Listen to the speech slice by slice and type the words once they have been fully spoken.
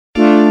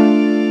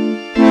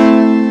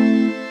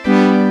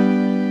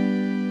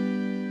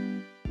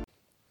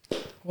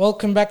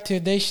welcome back to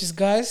Audacious,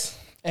 guys.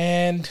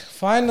 And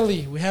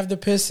finally, we have the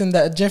person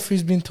that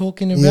Jeffrey's been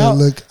talking about. Yeah,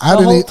 look,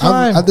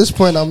 I'm, at this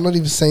point, I'm not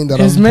even saying that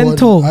His I'm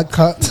mentor. bored. I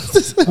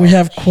can't. We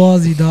have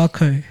Quasi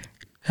Darko.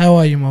 How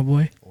are you, my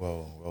boy?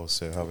 Well,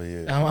 sir, how are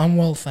you? I'm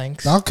well,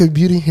 thanks. Darko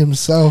Beauty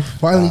himself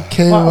finally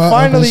came out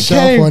finally of the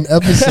shell for an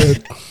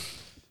episode.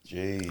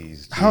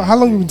 Jeez. How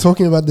long have we been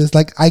talking about this?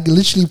 Like, I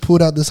literally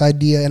pulled out this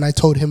idea and I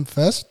told him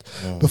first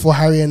before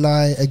Harry and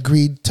I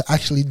agreed to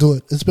actually do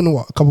it. It's been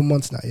a couple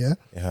months now, yeah?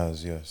 It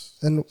has, yes.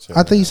 And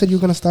I thought you said you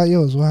were going to start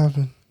yours. What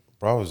happened?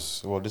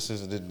 Bros, well,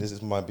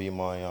 this might be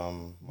my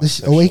this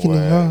session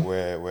awakening,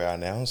 where I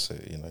announce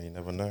it. You know, you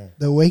never know.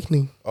 The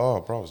awakening.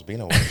 Oh, bro, it's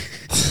been awake.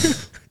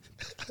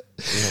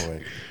 Been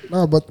awake.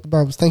 No, but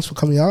Babs, thanks for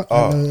coming out.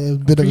 A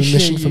bit of a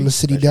mission from the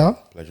city down.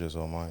 Pleasure's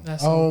all mine.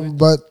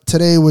 But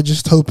today we're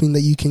just hoping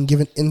that you can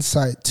give an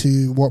insight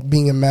to what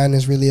being a man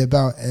is really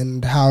about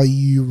and how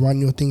you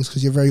run your things,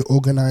 because you're very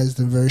organized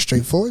and very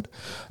straightforward.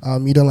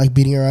 You don't like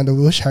beating around the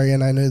bush. Harry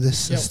and I know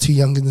this as two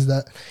youngins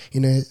that, you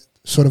know,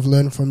 sort of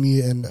learn from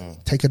you and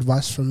take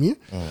advice from you.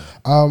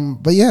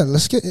 But yeah,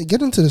 let's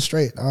get into the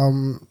straight.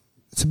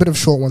 It's a bit of a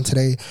short one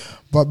today,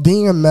 but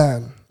being a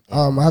man,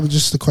 I have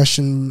just a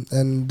question,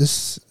 and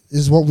this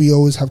is what we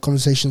always have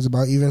conversations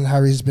about. Even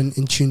Harry's been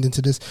tuned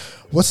into this.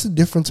 What's the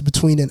difference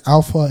between an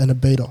alpha and a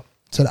beta?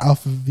 So the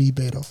alpha v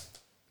beta.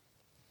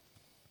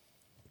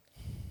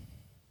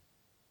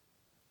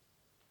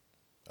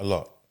 A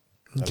lot.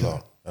 Okay.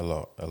 A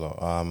lot.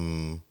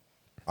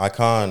 I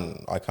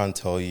can't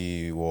tell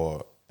you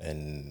what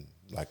an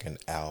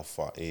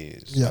alpha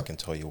is. Yeah. I can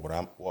tell you what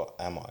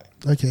am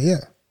I. Okay,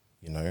 yeah.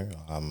 You know,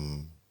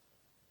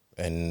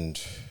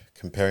 and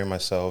comparing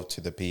myself to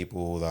the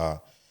people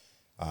that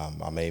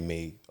I may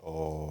meet,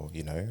 or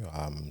you know,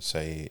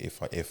 say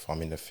if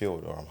I'm in the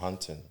field or I'm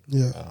hunting,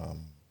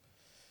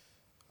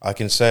 I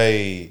can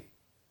say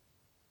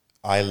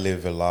I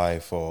live a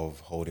life of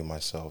holding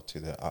myself to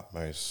the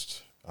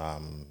utmost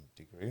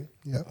degree.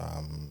 Yeah.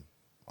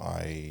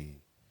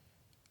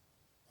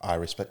 I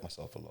respect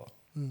myself a lot.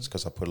 It's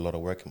because I put a lot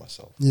of work in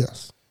myself.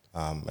 Yes.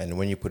 And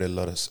when you put a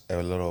lot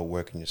of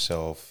work in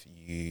yourself,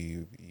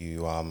 you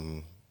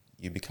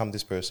become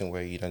this person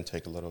where you don't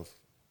take a lot of.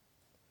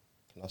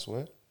 Can I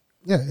swear?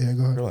 Yeah,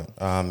 go ahead.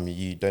 Brilliant.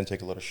 You don't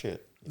take a lot of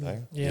shit. You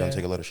know, Yeah. you don't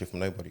take a lot of shit from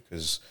nobody,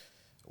 because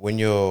when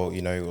you're,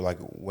 you know, like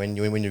when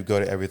you go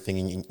to everything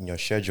in your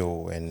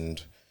schedule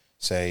and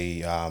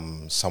say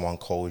someone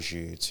calls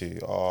you to,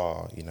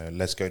 you know,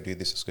 let's go do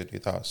this, let's go do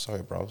that.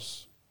 Sorry,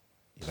 bros.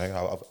 You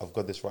know, I've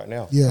got this right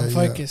now. Yeah, I'm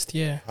focused,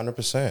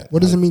 100%.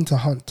 What does it mean to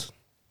hunt?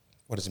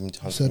 What does it mean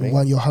to hunt? So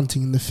when you're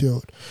hunting in the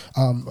field,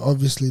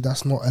 obviously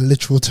that's not a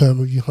literal term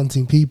of you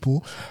hunting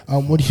people.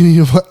 What do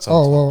you mean by?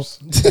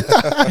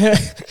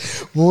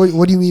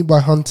 What do you mean by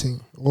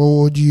hunting?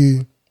 Or would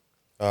you?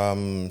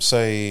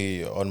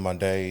 Say on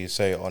Monday,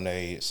 say on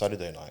a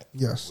Saturday night.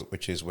 Yes.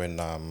 Which is when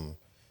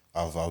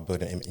I've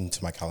built it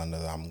into my calendar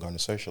that I'm going to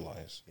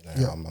socialize. You know,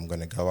 Yeah. I'm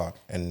going to go out,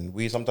 and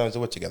we sometimes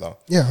do it together.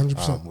 Yeah,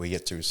 100%. We're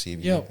yet to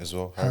receive you as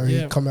well.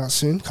 Harry, come out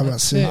soon.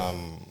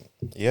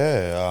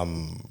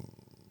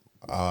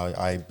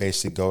 I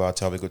basically go out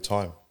to have a good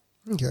time.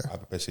 Okay. I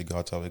basically go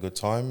out to have a good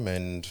time,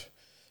 and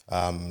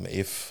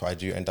if I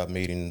do end up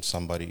meeting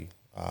somebody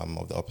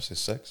of the opposite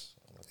sex,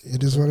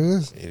 it is what it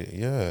is.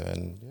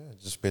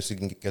 Just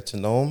basically get to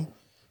know them,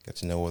 get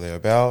to know what they're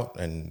about,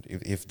 and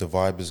if the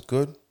vibe is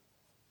good,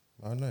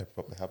 I don't know,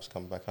 perhaps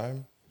come back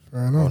home.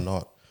 Fair enough. Or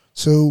not.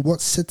 So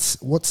what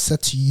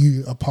sets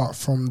you apart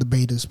from the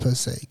betas per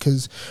se?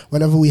 Because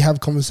whenever we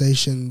have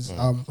conversations,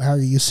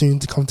 Harry, you're soon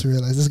to come to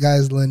realize this guy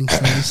is learning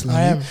slowly.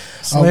 I am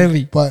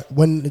slowly. But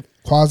when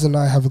Quaz and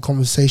I have a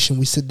conversation,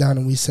 we sit down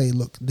and we say,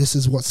 look, this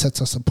is what sets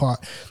us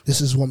apart.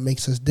 This is what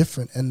makes us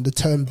different. And the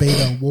term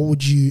beta, what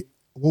would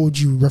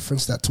you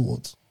reference that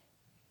towards?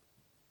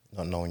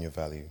 Not knowing your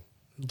value.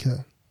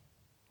 Okay.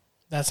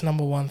 That's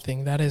number one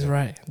thing. That is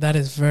right. That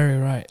is very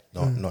right.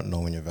 Not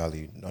knowing your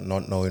value.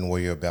 Not knowing what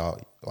you're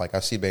about. Like,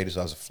 I see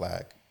betas as a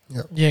flag.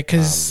 Yep. Yeah,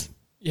 because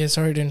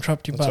sorry to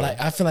interrupt you, but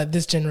like I feel like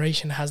this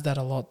generation has that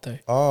a lot though.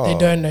 They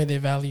don't know their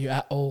value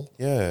at all.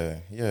 Yeah.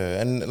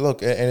 And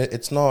look, and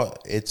it's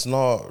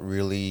not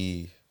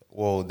really,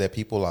 well, their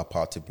people are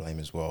part to blame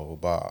as well.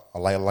 But I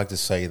like to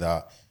say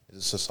that it's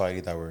a society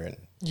that we're in.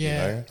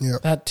 Yeah, you know?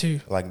 that too.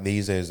 Like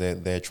these days,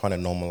 they're trying to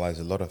normalize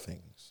a lot of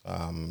things.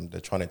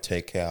 They're trying to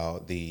take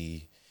out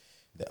the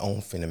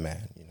oomph in a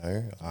man. You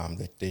know,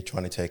 they're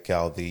trying to take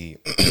out the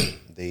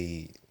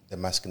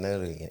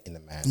masculinity in a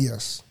man.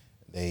 Yes.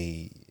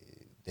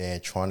 They're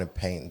trying to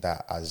paint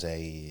that as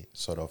a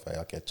sort of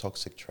like a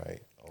toxic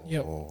trait,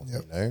 or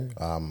you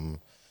know,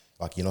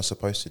 like you're not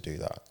supposed to do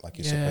that. Like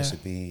you're supposed to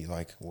be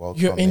like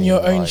welcoming. You're in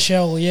your own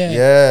shell.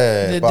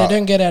 Yeah. They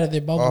don't get out of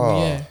their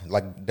bubble.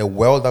 Like the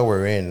world that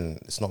we're in,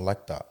 it's not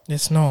like that.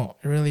 It's not.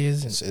 It really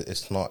isn't.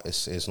 It's not.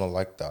 It's not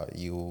like that.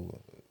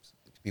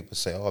 People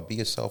say, "Oh, be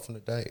yourself on a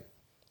date,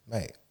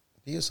 mate.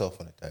 Be yourself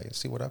on a date and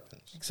see what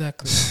happens."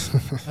 Exactly.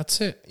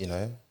 That's it. You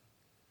know.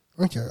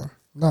 Okay.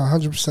 No,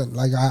 100%.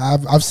 Like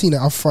I've seen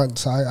it up front,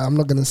 so I'm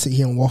not gonna sit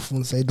here and waffle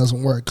and say it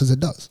doesn't work, because it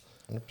does.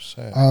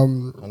 100%.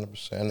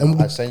 100%.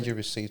 And I send you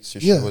receipts to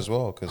show as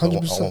well, because I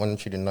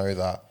want you to know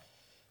that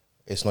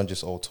it's not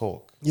just all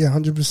talk. Yeah,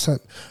 100%.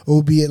 It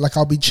will be like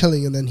I'll be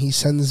chilling and then he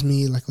sends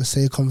me, like, let's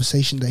say a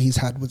conversation that he's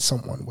had with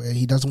someone where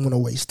he doesn't want to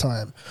waste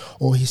time,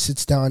 or he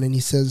sits down and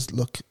he says,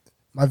 look,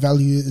 my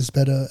value is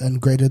better and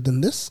greater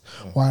than this.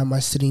 Why am I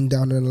sitting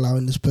down and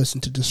allowing this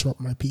person to disrupt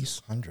my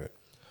peace? 100.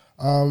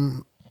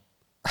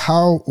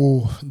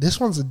 This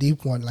one's a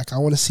deep one. Like, I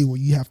want to see what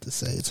you have to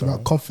say. It's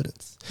about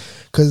confidence.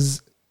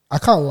 Because I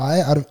can't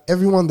lie, out of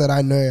everyone that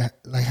I know,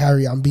 like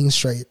Harry, I'm being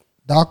straight,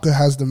 Darko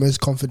has the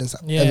most confidence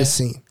I've ever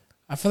seen.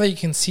 I feel like you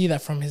can see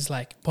that from his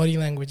like body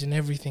language and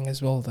everything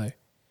as well, though.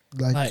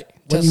 Like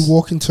when you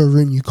walk into a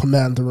room, you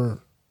command the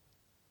room.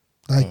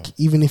 Like,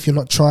 even if you're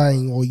not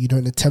trying or you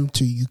don't attempt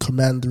to, you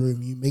command the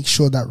room. You make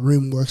sure that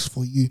room works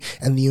for you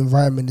and the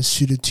environment is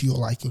suited to your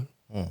liking.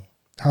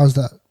 How's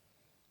that?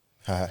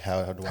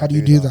 How do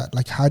you do that?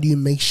 Like, how do you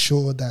make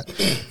sure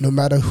that no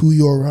matter who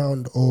you're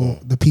around or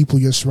the people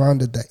you're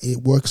surrounded, that it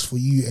works for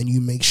you and you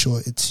make sure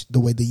it's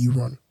the way that you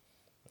run?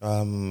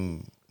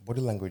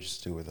 Body language is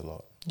to do with a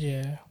lot.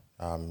 Yeah.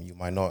 You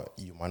might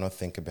not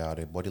think about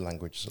it. Body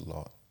language is a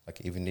lot.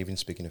 Like, even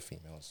speaking to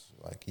females,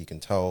 like, you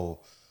can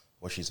tell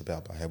what she's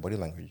about by her body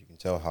language. You can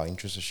tell how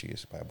interested she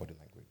is by her body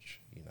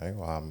language. You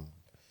know.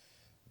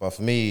 But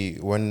for me,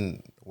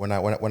 when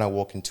I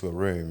walk into a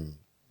room,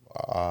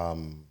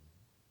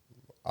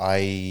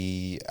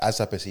 as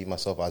I perceive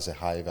myself as a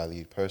high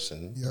value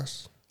person,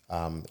 yes,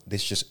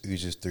 this just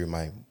oozes through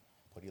my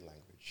body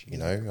language. You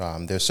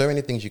know, there's so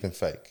many things you can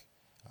fake.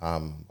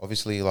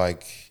 Obviously,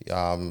 like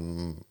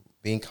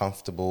being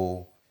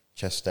comfortable,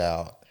 chest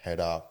out,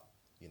 head up,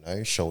 you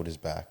know, shoulders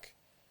back.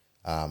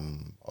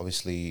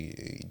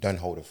 Obviously, don't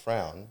hold a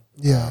frown.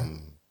 Yeah,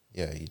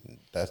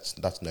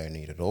 that's no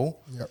need at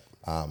all. Yep.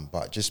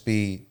 But just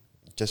be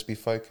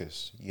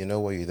focused. You know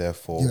what you're there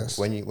for. Yes.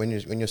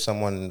 When you're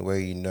someone where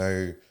you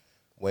know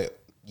what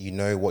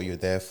you're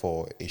there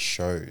for, it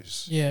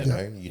shows. Yeah. You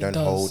know, you don't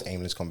hold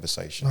aimless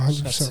conversations.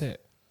 100%. That's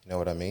it. You know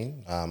what I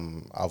mean?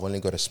 I've only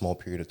got a small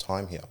period of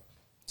time here.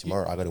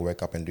 Tomorrow I got to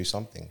wake up and do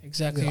something.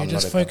 Exactly. You're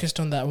just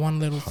focused on that one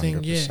little thing.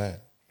 100%. Yeah.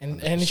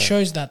 And it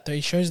shows that, though.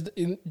 It shows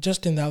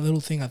just in that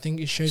little thing. I think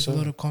it shows a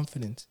lot of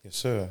confidence. Yes,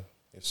 sir.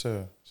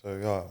 So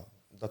yeah,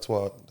 that's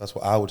what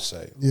I would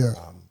say. Yeah.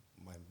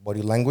 My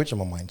body language and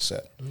my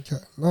mindset. Okay,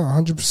 no,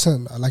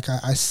 100%. Like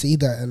I see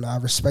that and I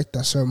respect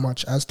that so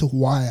much. As to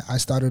why I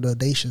started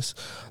Audacious,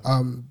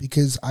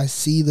 because I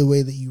see the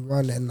way that you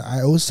run, and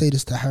I always say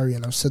this to Harry,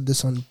 and I've said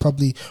this on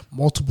probably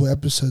multiple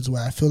episodes,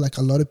 where I feel like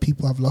a lot of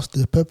people have lost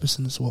their purpose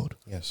in this world.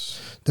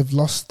 Yes, they've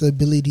lost the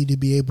ability to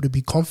be able to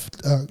be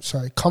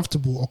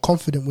comfortable or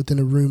confident within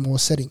a room or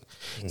setting.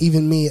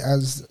 Even me,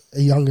 as a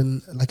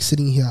youngin, like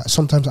sitting here,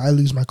 sometimes I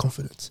lose my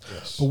confidence.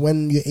 Yes. But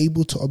when you're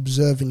able to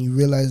observe and you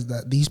realize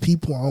that these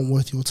people aren't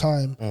worth your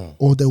time,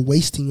 or they're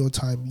wasting your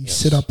time, you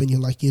sit up and you're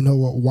like, you know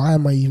what, why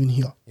am I even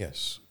here?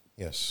 Yes.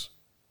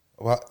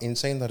 Well, in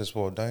saying that as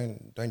well,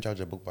 don't judge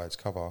a book by its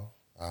cover.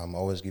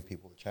 Always give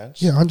people a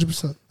chance. Yeah,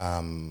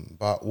 100%.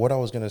 But what I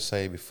was going to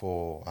say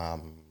before,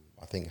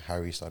 I think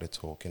Harry started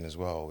talking as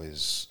well,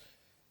 is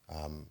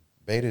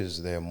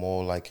betas, they're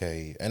more like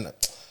and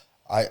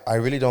I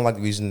really don't like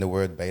using the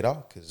word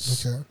beta,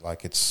 because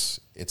like it's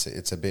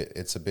a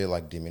bit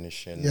like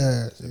diminishing.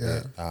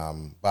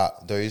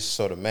 But those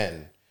sort of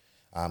men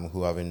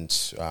who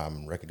haven't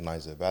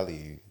recognized their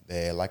value,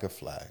 they're like a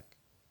flag.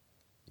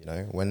 You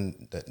know,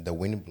 when the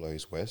wind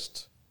blows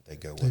west, they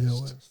go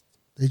west.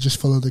 They just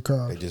follow the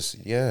crowd. They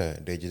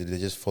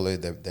just follow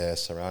their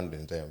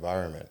surroundings, their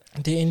environment.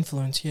 The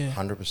influence,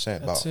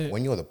 100%. But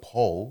when you're the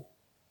pole,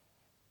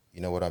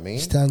 you know what I mean?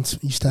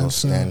 You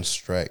stand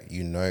straight.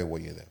 You know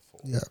what you're there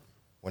for. Yeah.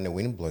 When the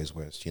wind blows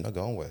west, you're not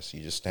going west.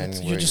 You're just standing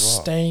where you are. You're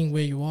just staying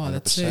where you are.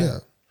 That's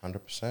it.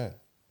 100%.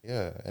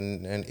 Yeah.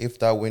 And if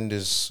that wind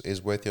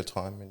is worth your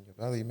time and your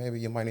value, maybe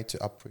you might need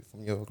to uproot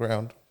from your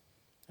ground.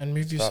 And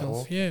move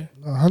yourself, 100%,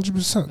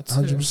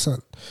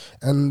 100%.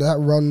 And that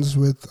runs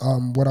with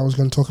what I was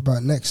going to talk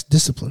about next,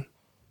 discipline.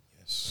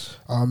 Yes.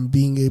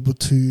 Being able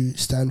to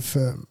stand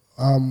firm.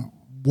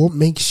 What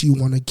makes you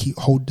want to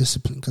hold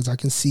discipline? Because I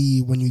can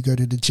see when you go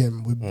to the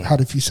gym, we've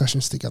had a few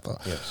sessions together.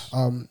 Yes.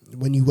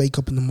 When you wake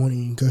up in the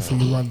morning and go for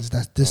your runs,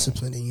 that's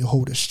discipline, and you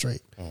hold it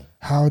straight.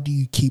 How do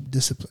you keep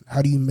discipline?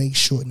 How do you make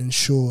sure and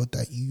ensure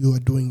that you are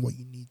doing what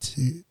you need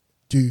to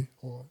do,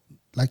 or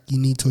like you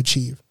need to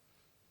achieve?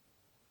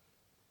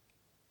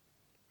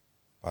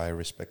 By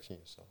respecting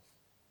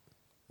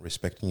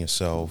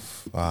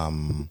yourself.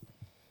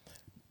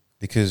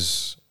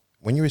 Because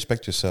when you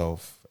respect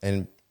yourself,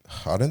 and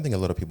I don't think a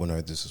lot of people know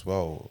this as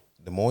well,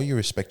 the more you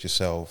respect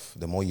yourself,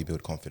 the more you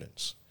build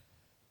confidence.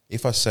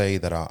 If I say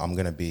that I'm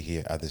going to be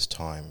here at this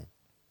time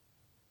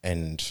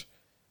and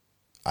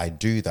I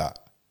do that,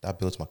 that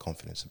builds my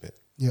confidence a bit.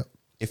 Yeah.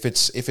 If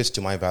it's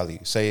to my value,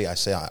 say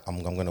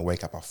I'm going to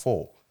wake up at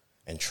 4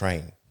 and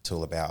train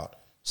till about,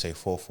 say,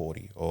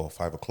 4:40 or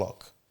 5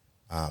 o'clock,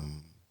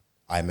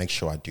 I make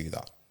sure I do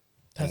that.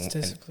 That's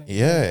discipline.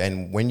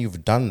 And when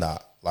you've done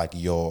that, like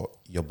your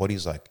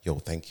body's like, yo,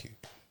 thank you.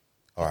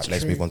 All right,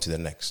 let's move on to the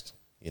next.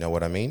 You know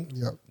what I mean?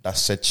 Yep. That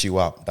sets you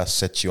up.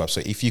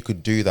 So if you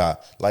could do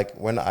that, like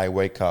when I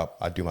wake up,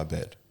 I do my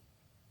bed.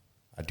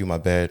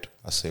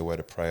 I say a word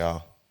of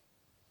prayer,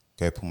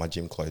 go put my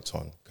gym clothes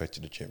on, go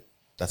to the gym.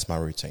 That's my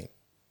routine.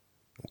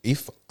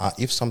 If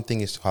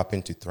something is to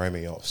happen to throw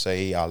me off,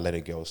 say I let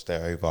a girl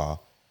stay over,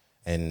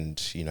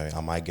 and you know I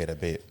might get a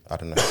bit, I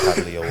don't know,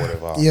 cuddly or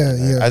whatever.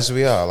 Yeah. As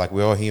we are, like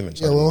we're all humans.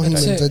 Yeah, we're all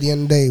humans. At the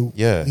end of the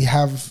day, we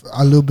have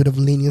a little bit of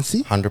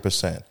leniency.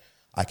 100%.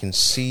 I can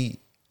see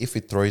if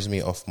it throws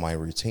me off my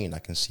routine. I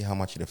can see how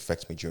much it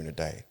affects me during the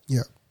day.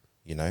 Yeah.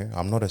 You know,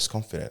 I'm not as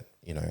confident.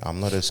 You know, I'm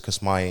not as,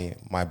 because my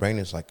brain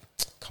is like,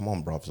 come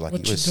on, bro. Like what you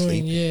were doing,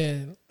 sleeping. yeah,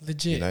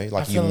 legit. You know,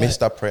 like you missed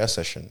that prayer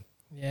session.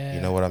 Yeah.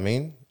 You know what I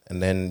mean?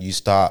 And then you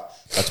start,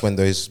 that's when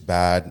those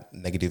bad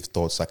negative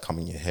thoughts like come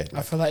in your head. Like,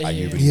 I feel like, are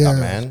you really that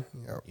man?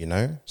 You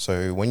know?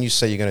 So when you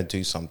say you're going to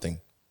do something,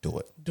 do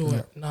it. Do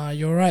it. Nah,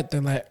 you're right though.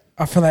 Like,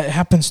 I feel like it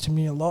happens to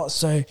me a lot.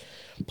 So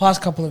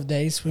past couple of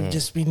days, we've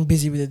just been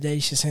busy with the day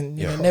shifts and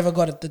you know, never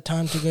got the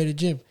time to go to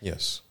gym.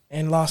 Yes.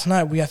 And last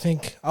night, I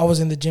think I was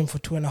in the gym for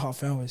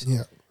 2.5 hours.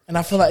 Yeah. And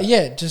I feel like,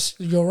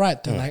 you're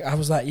right. Like, I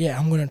was like,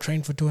 I'm going to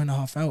train for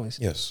 2.5 hours.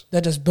 Yes.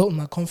 That just built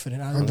my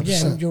confidence. I was like,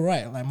 100%. you're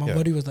right. Like, my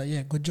body was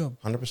like, good job.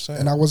 100%.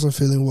 And I wasn't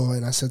feeling well,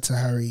 and I said to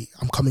Harry,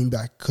 I'm coming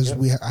back because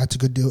I had to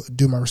go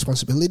do my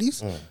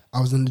responsibilities. I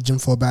was in the gym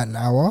for about an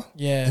hour.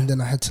 Yeah. And then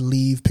I had to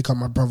leave, pick up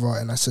my brother,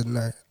 and I said,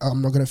 no, I'm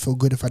not going to feel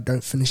good if I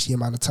don't finish the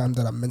amount of time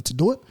that I'm meant to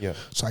do it. Yeah.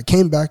 So I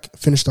came back,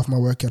 finished off my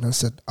workout, and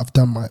said, I've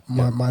done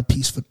my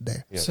piece for the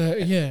day. Yeah. So,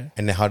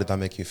 And then how did that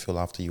make you feel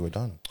after you were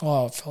done?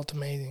 Oh, it felt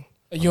amazing.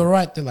 You're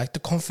right. The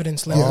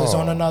confidence level is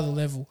on another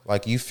level.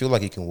 Like you feel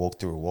like you can walk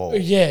through a wall.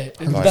 Yeah,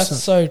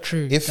 that's so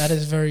true. That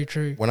is very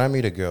true. When I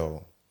meet a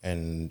girl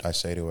and I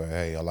say to her,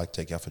 hey, I like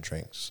to take you out for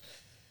drinks.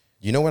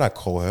 You know when I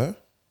call her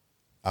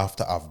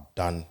after I've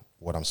done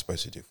what I'm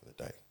supposed to do for the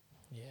day?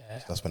 Yeah.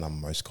 That's when I'm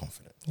most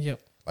confident.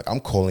 Yep. Like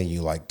I'm calling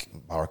you like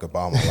Barack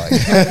Obama.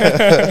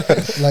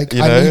 Like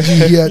you I know? need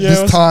you here at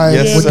this time.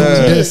 Yes,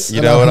 sir. This,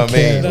 you know what I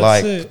mean? That's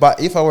like, it. but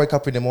if I wake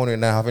up in the morning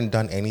and I haven't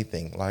done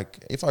anything,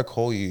 like if I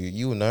call you,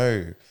 you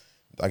know,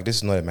 like this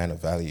is not a man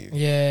of value.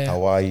 Yeah.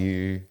 How are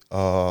you?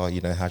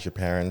 You know, how's your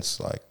parents?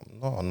 Like,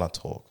 no, I'm not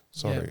talk.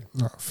 Sorry.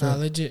 No, fair.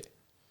 Legit.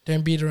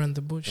 Don't beat around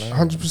the bush.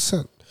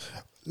 100%.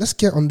 Let's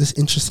get on this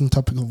interesting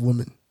topic of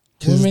women.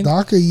 Because Women?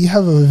 Darko, you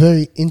have a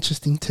very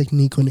interesting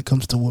technique when it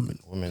comes to women.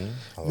 Women.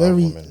 I love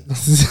Very. women.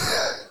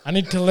 I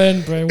need to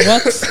learn, bro.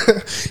 What?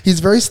 He's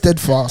very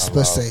steadfast,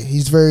 per se.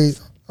 He's very.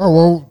 Oh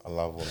well. I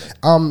love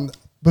women.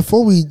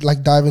 Before we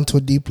like dive into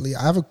it deeply,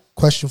 I have a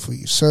question for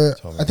you. So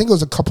I think it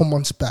was a couple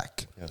months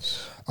back.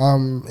 Yes.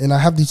 And I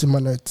have these in my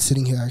notes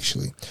sitting here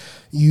actually.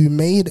 You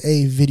made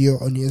a video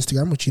on your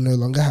Instagram, which you no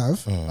longer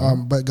have.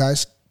 But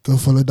guys, go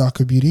follow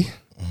Darko Beauty.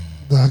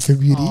 Darko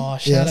Beauty. Oh,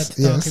 shout out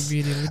to Darko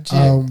Beauty.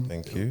 Legit.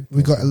 Thank you.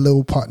 We got a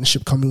little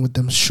partnership coming with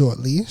them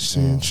shortly,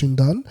 soon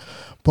done.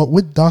 But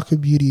with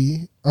Darko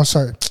Beauty,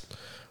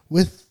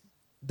 with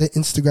the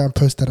Instagram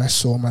post that I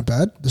saw,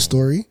 the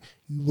story,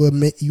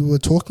 you were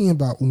talking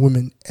about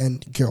women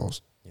and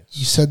girls. Yes.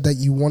 You said that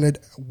you wanted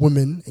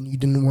women and you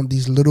didn't want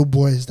these little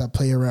boys that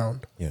play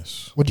around.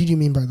 Yes. What did you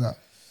mean by that?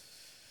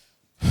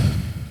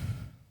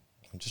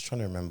 I'm just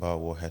trying to remember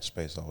what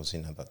headspace I was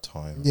in at that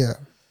time. Yeah.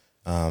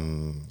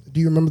 Do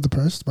you remember the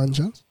post by any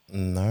chance?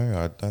 No,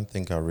 I don't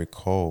think I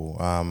recall.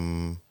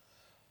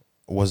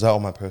 Was that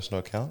on my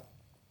personal account?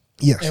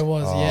 Yes. It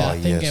was, I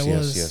think it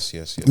was.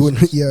 Yes. It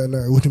wouldn't, no,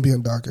 it wouldn't be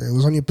on Darko. It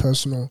was on your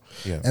personal.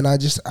 Yeah. And I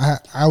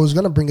was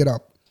going to bring it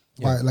up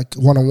like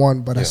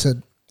one-on-one, but I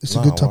said it's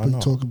a good topic to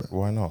talk about.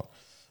 Why not?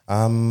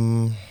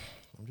 I'm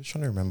just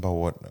trying to remember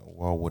what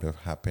would have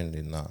happened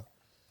in that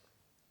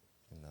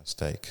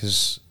state.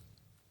 Because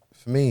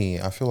for me,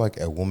 I feel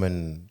like a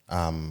woman,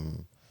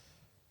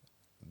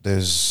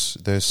 there's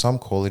some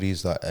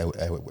qualities that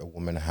a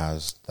woman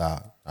has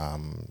that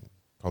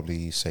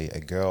probably say a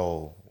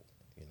girl,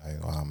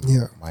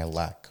 might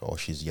lack or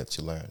she's yet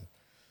to learn.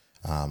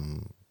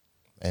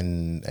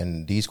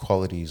 And these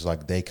qualities,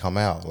 like they come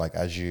out, like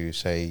as you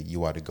say,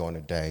 you are to go on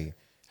a day,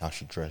 how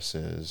she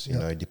dresses, you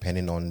know,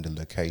 depending on the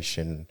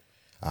location,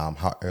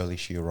 how early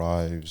she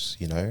arrives,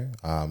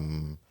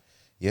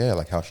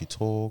 like how she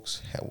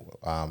talks,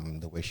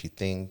 the way she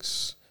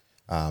thinks,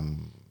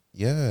 and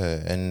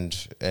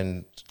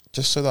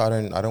just so that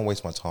I don't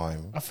waste my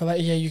time. I feel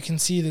like you can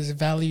see there's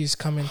values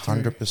coming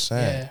through.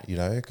 100%. You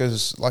know,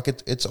 because like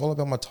it's all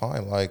about my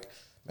time. Like,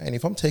 man,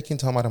 if I'm taking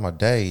time out of my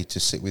day to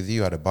sit with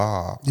you at a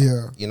bar,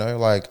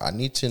 like I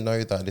need to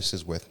know that this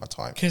is worth my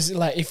time. Because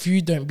like if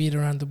you don't beat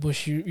around the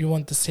bush, you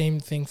want the same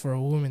thing for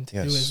a woman to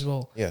do as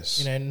well.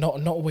 Yes.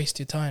 Not waste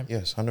your time.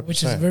 Yes, 100%.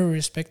 Which is very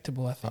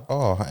respectable, I think.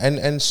 Oh,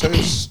 and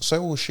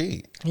so will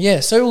she.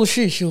 Yeah, so will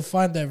she. She'll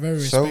find that very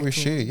respectable. So will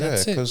she.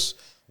 Yeah, because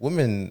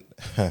women.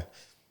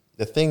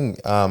 The thing,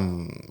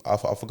 I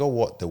forgot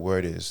what the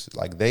word is.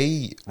 Like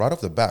they, right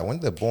off the bat, when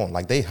they're born,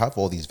 like they have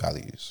all these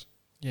values.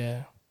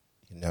 Yeah.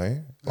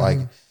 Like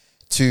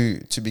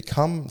to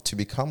become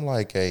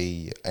like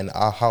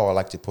how I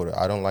like to put it,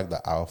 I don't like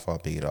the alpha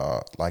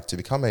beta, like to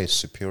become a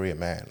superior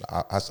man,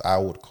 as I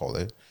would call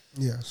it.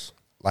 Yes.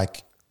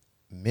 Like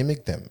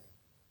mimic them,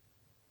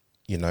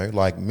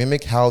 like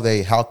mimic how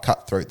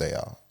cutthroat they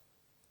are.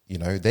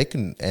 They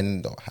can,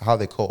 and how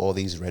they call all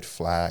these red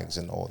flags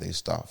and all this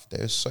stuff.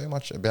 There's so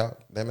much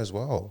about them as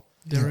well.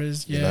 There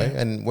is, yeah.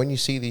 And when you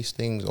see these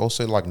things,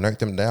 also like note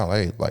them down.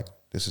 Hey, like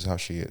this is how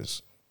she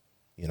is.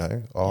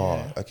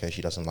 Okay,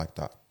 she doesn't like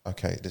that.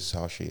 Okay, this is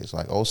how she is.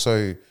 Like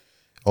also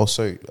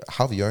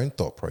have your own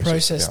thought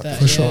process that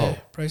for sure.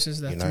 Process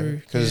that through,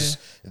 because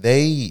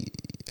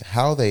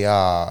how they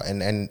are,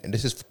 and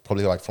this is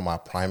probably like from our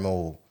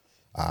primal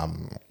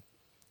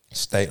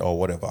state or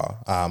whatever.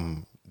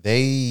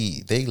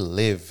 They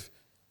live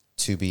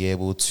to be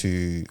able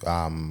to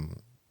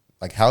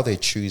like how they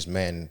choose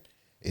men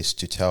is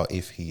to tell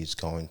if he's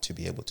going to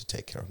be able to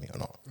take care of me or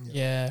not.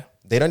 Yeah,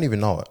 they don't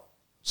even know it.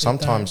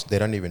 Sometimes they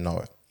don't even know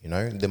it.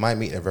 They might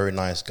meet a very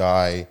nice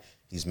guy.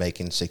 He's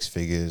making 6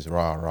 figures,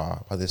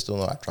 but they're still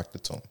not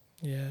attracted to him.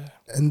 Yeah.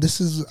 And this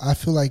is, I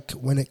feel like,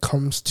 when it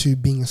comes to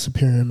being a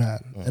superior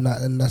man,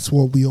 and that's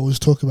what we always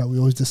talk about. We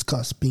always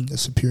discuss being a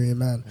superior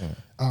man.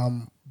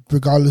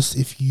 Regardless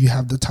if you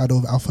have the title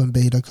of alpha and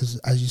beta, because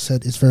as you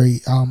said, it's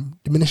very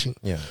diminishing.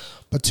 Yeah.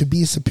 But to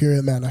be a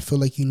superior man, I feel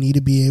like you need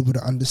to be able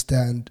to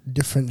understand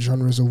different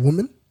genres of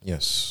women.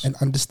 Yes. And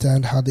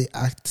understand how they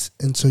act,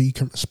 and so you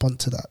can respond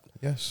to that.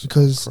 Yes.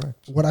 Because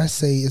correct. what I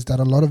say is that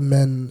a lot of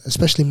men,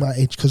 especially my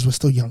age, because we're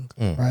still young,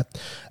 right?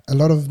 A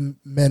lot of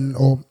men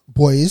or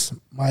boys,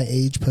 my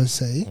age per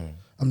se,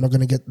 I'm not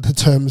going to get the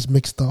terms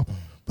mixed up,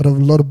 but a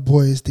lot of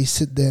boys, they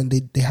sit there and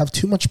they have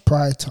too much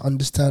pride to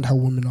understand how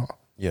women are.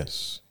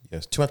 Yes.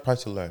 Too much pride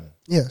to learn.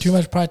 Yes. Too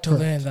much pride to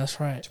learn. That's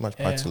right. Too much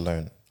pride to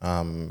learn.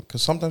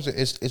 Because sometimes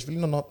it's really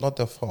not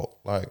their fault.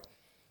 Like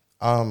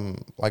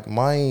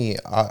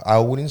I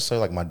wouldn't say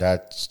like my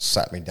dad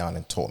sat me down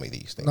and taught me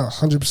these things. No,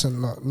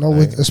 100% not. No,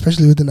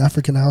 especially with an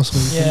African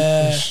household.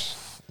 Yeah.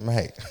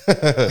 Mate.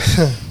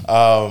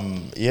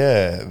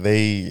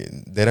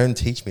 They don't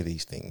teach me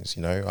these things,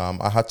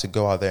 I had to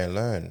go out there and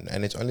learn.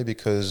 And it's only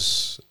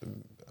because,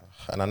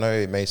 and I know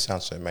it may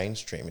sound so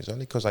mainstream, it's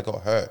only because I got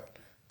hurt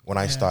when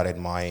I started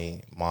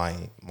my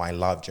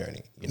love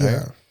journey,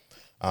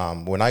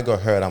 when I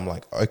got hurt, I'm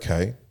like,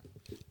 okay,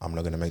 I'm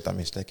not going to make that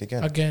mistake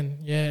again.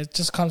 It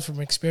just comes from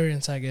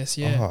experience, I guess.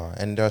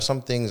 And there are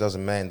some things as a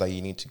man that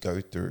you need to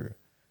go through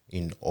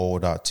in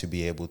order to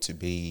be able to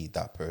be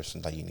that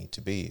person that you need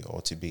to be,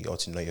 or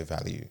to know your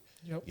value.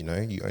 Yep.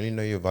 You only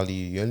know your value.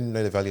 You only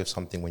know the value of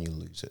something when you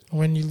lose it.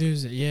 When you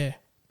lose it, yeah,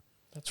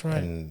 that's right.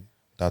 And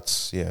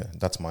that's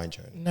my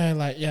journey. No,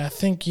 I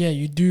think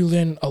you do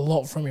learn a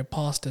lot from your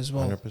past as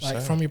well, 100%.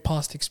 like from your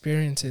past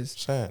experiences.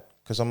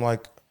 Because I'm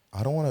like,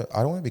 I don't want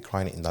to be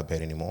crying in that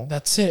bed anymore.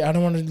 That's it. I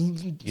don't want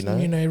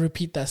to,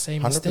 repeat that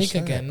same mistake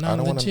again. No, I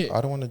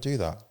don't want to do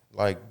that.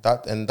 Like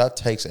that, and that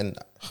takes, and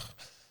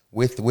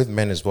with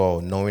men as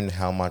well, knowing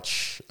how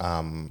much,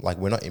 like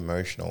we're not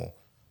emotional,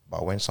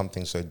 but when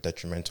something so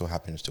detrimental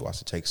happens to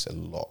us, it takes a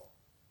lot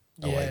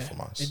away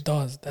from us. It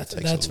does.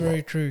 That's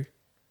very true.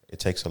 It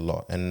takes a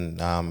lot, and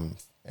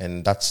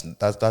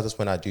that's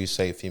when I do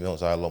say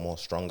females are a lot more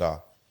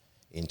stronger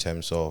in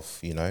terms of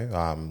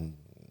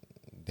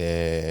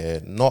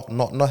they're not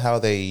how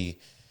they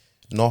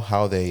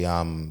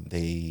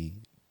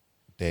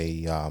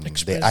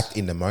act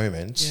in the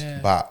moment,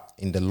 but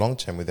in the long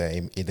term with their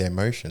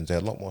emotions, they're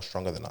a lot more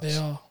stronger than us. They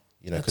are,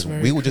 because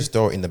we will just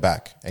throw it in the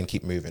back and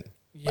keep moving.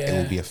 But it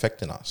will be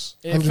affecting us.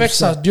 It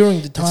affects us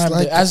during the time,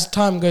 as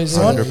time goes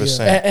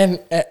 100%. on, and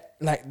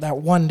like that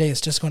one day it's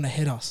just going to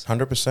hit us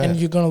 100%, and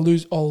you're going to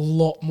lose a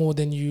lot more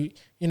than you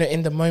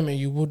in the moment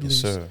you would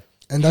lose. Sir.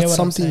 And that's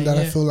something that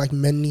I feel like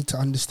men need to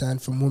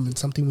understand from women,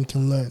 something we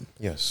can learn.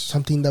 Yes.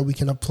 Something that we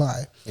can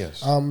apply.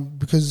 Yes.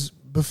 Because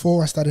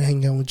before I started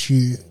hanging out with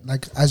you,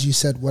 like as you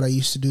said, what I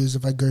used to do is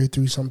if I go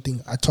through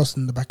something, I toss it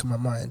in the back of my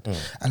mind.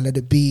 I let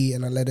it be,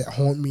 and I let it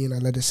haunt me, and I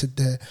let it sit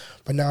there.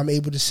 But now I'm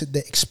able to sit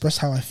there, express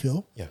how I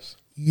feel. Yes.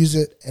 Use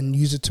it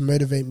to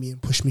motivate me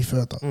and push me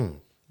further.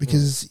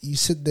 Because you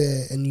sit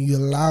there and you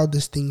allow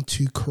this thing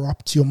to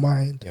corrupt your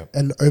mind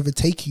and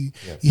overtake you.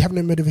 You have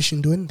no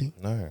motivation to do anything.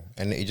 No,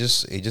 and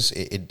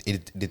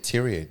it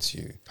deteriorates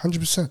you.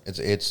 100%.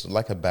 It's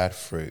like a bad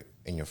fruit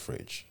in your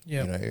fridge.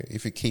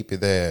 If you keep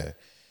it there,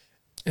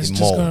 it's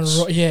just gonna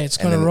rot. It's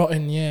gonna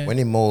rotten. When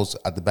it molds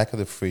at the back of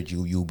the fridge,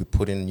 you'll be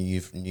putting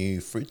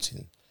new fruits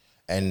in.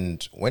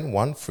 And when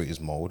one fruit is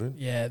molded,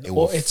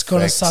 it's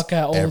gonna suck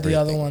out all the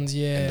other ones.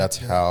 And that's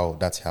how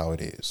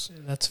it is.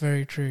 That's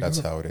very true. That's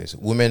how it is.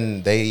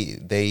 Women,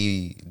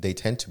 they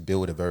tend to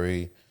build a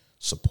very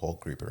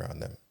support group around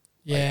them.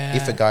 Yeah.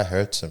 Like if a guy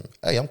hurts him,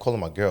 hey, I'm calling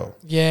my girl.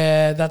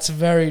 Yeah, that's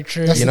very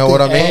true. You know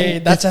what I mean? Hey,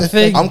 that's a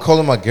thing. I'm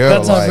calling my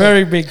girl. That's a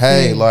very big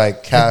thing. Hey,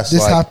 like Cass,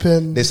 this like,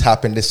 happened, this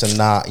and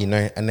that,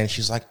 and then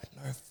she's like,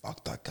 no,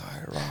 fuck that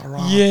guy, rah,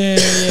 rah.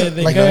 Yeah,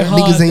 they Like, go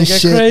hard, niggas they ain't go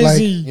shit, like-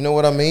 crazy. You know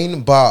what I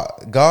mean?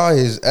 But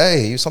guys,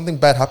 hey, if something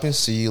bad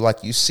happens to you,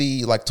 like you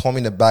see like Tom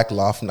in the back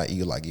laughing at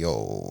you, like, yo,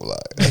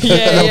 like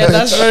yeah,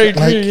 that's very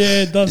true. Like,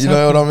 Yeah, it does. you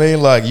know what I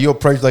mean? Like you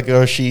approach like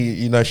her,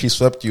 she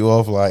swept you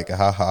off like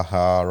ha ha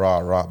ha, rah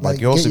rah. But Like,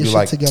 girls get would be your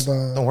like, shit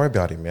together. don't worry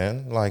about it,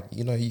 man. Like,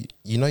 you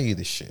do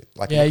this shit.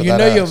 Like, Yeah, look at you that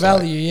know your ass, like,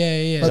 value.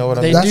 Yeah. You know what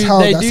I They mean? That's do. how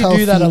They that's do how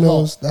do that a lot.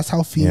 females. That's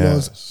how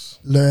females Yes.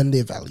 learn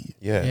their value.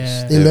 Yes.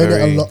 Yeah. They They're learn it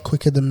very- a lot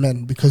quicker than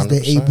men because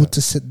they're 100%. able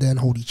to sit there and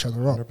hold each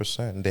other up.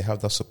 100%. They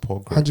have that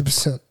support group.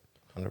 100%.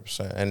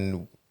 100%.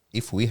 And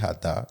if we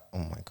had that, oh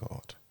my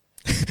God.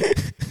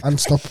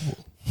 Unstoppable.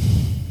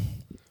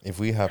 If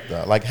we have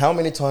that, like how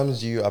many times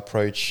do you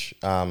approach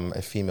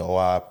a female or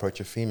I approach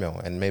a female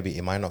and maybe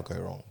it might not go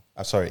wrong?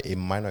 It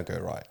might not go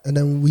right. And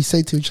then we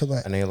say to each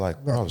other, And they're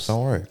like, bro,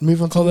 don't worry.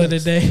 move on to Call the it a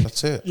next. day.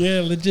 That's it.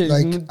 Yeah, legit.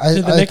 Like, To I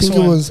the next think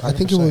one. it was, I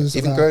think it 100%. was,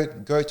 Even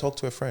go talk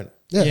to a friend.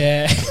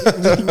 Yeah.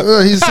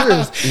 No, he's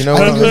serious. You know I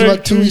what I think it was mean?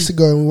 about 2 weeks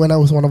ago when I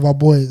was one of our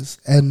boys,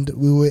 and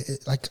we were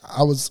like,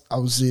 I was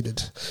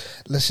zooted.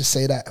 Let's just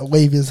say that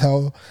wavy as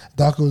hell.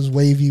 Darko was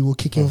wavy. We're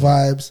kicking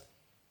vibes,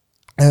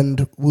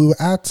 and we were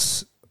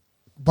at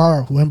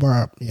bar. We went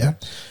bar up, yeah.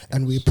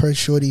 And we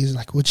approached shorties,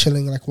 like we're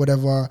chilling, like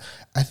whatever.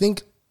 I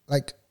think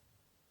like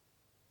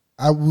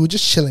we were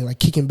just chilling, like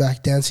kicking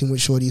back, dancing with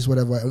shorties,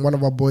 whatever. And one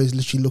of our boys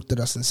literally looked at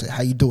us and said,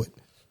 "How you do it?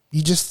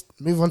 You just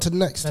move on to the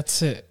next."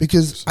 That's it.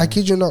 Because I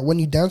kid you not, when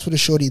you dance with a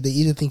shorty, they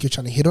either think you're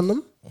trying to hit on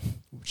them,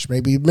 which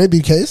may be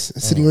the case,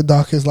 sitting with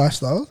Darko's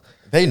lifestyle.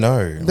 They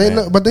know. They man.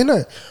 know, but they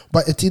know.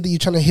 But it's either you're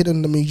trying to hit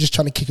on them or you're just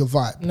trying to kick a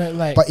vibe. No,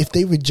 like, But if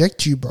they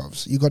reject you,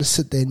 bros, you got to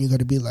sit there and you got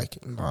to be like,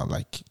 nah,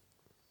 like,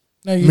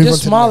 no, you move on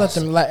just to the smile at next.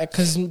 them, like,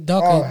 because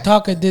Alright.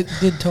 Darko did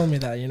tell me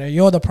that,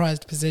 you're the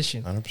prized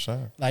possession.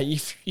 100%. Like,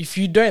 if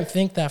you don't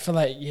think that, I feel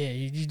like,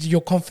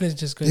 your confidence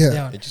just goes Yeah.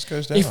 down. It just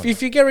goes down.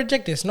 If you get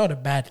rejected, it's not a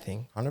bad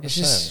thing. 100%. It's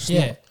just, It's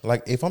yeah.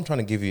 Like if I'm trying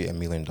to give you $1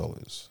 million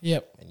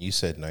Yep. and you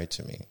said no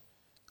to me,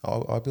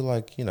 I'll be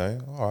like,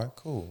 all right,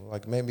 cool.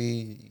 Like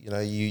maybe,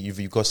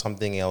 you've got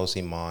something else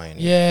in mind.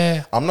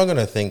 Yeah. I'm not going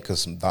to think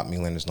because that $1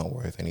 million is not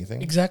worth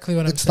anything. Exactly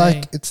what it's I'm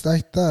saying. it's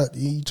like that.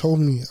 You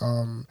told me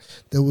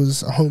there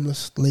was a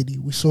homeless lady.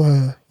 We saw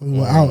her when we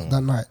were out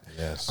that night.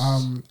 Yes.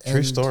 True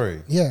True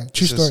story. Yeah,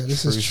 true This is story.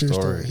 This is true true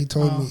story. story. He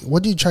told me,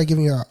 what did you try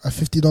giving her? A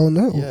 $50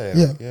 note?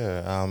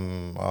 Yeah. I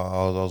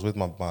was with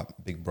my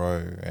big bro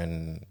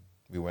and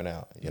we went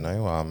out,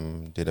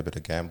 did a bit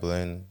of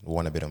gambling,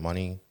 won a bit of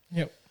money.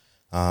 Yep.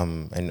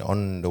 And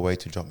on the way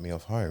to drop me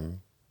off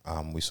home,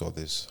 we saw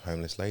this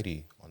homeless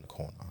lady on the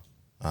corner.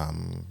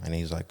 And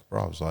he's like,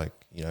 bro, I was like,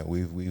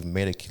 we've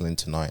made a killing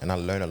tonight. And I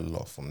learned a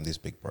lot from this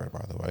big bro,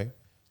 by the way.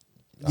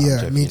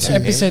 Yeah, Jeff, me you know too.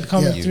 him. Episode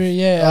coming Yeah. through.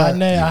 Yeah, I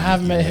know. I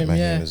have met him.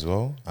 Yeah. as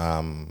well.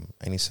 And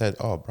he said,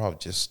 oh, bro,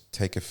 just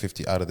take a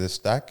 50 out of this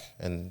stack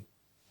and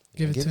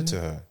Give it to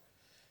her.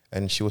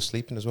 And she was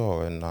sleeping as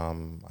well. And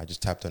I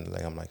just tapped on the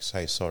leg. I'm like,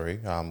 say sorry.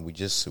 We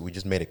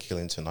just made a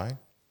killing tonight.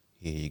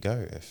 Here you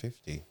go, a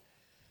 50.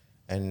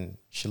 And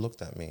she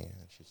looked at me and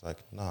she's like,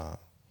 nah,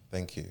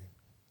 thank you.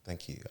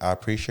 I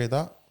appreciate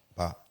that,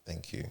 but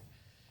thank you.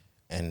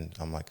 And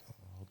I'm like,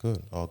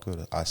 all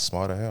good. I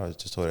smiled at her. I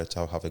just told her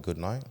to have a good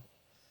night.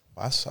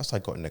 But as I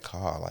got in the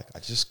car, like I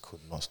just could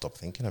not stop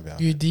thinking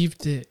about You it.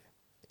 deeped it.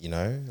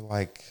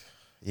 I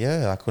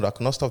could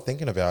not stop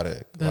thinking about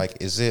it. That- Like,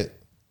 is it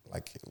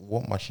like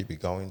what must she be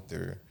going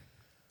through,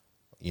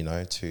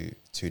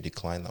 to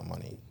decline that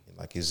money?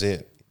 Like, is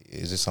it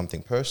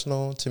something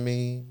personal to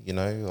me? And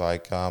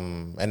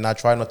I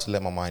try not to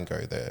let my mind go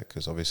there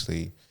because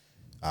obviously,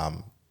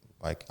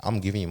 like I'm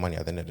giving you money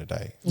at the end of the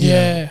day.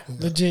 Yeah,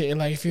 legit.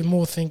 Like if you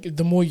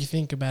the more you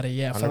think about it,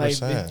 I feel like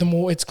 100%. the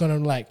more it's gonna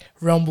like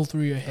rumble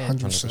through your head.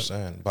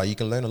 100%. But you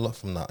can learn a lot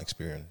from that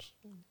experience.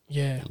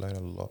 Yeah. You learn a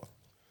lot.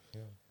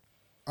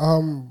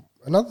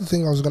 Another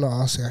thing I was going to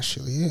ask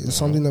actually is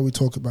something that we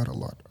talk about a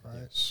lot, right?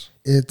 Yes.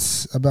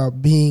 It's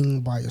about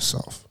being by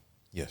yourself,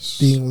 Yes.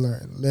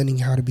 learning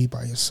how to be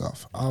by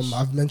yourself.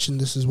 I've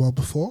mentioned this as well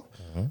before.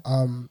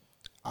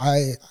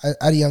 I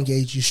at a young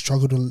age you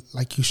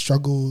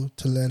struggle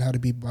to learn how to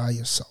be by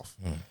yourself.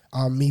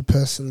 Me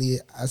personally,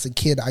 as a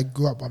kid, I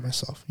grew up by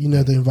myself. The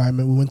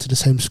environment. We went to the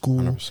same school.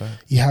 100%.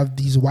 You have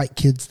these white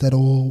kids that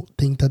all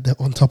think that they're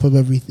on top of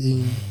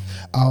everything.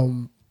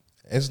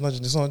 It's not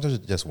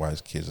just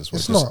white kids as well.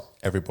 It's It's not. just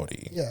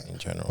everybody in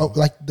general. But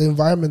like the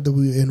environment that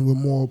we were in, were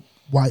more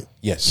white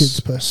Yes. kids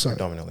per se.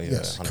 Predominantly,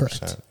 Yes, 100%.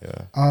 correct.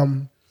 Yeah.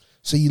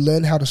 So you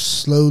learn how to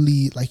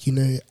slowly,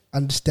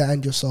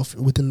 understand yourself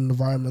within an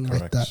environment like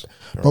Correct. that.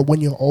 Correct. But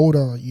when you're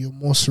older, you're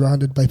more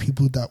surrounded by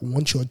people that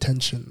want your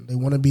attention. They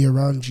want to be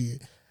around you.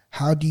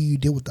 How do you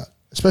deal with that?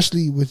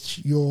 Especially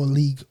with your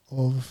league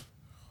of...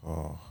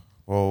 Oh,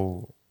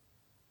 well,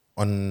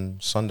 on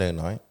Sunday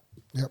night,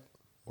 Yep.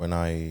 when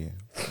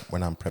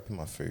I'm prepping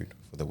my food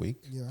for the week,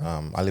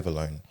 Yeah. I live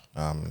alone.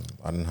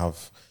 I don't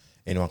have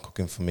anyone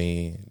cooking for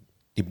me,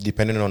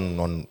 depending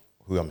on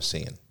who I'm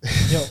seeing.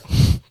 Yo.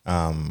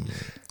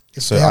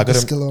 If So they I have the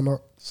gotta- skill or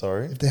not.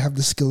 Sorry. If they have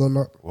the skill or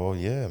not. Well,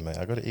 yeah, man.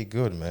 I gotta eat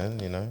good, man.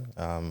 You know.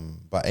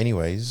 But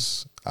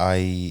anyways,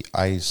 I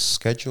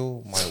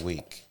schedule my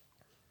week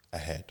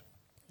ahead.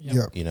 Yep.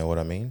 Yeah. You know what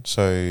I mean?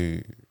 So,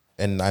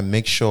 and I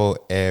make sure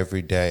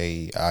every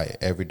day I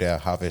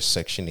have a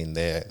section in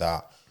there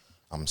that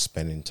I'm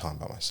spending time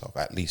by myself,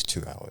 at least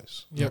 2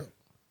 hours. Yep.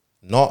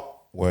 Not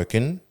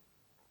working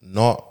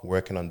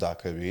on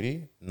Darko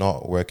Beauty,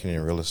 not working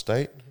in real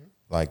estate,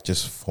 like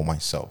just for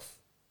myself.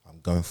 I'm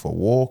going for a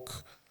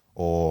walk,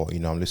 or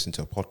I'm listening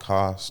to a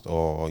podcast,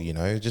 or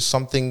just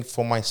something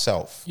for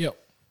myself. Yep.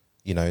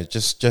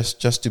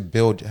 Just to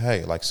build.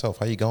 Hey, like self,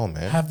 how you going,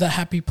 man? Have that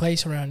happy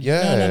place around you.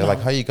 Yeah, No. like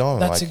how you going?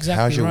 That's like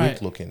exactly how's your right.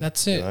 week looking?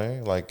 That's it.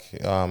 Like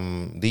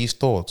these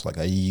thoughts. Like,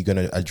 are you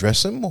gonna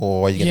address them,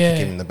 or are you gonna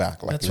kick him in the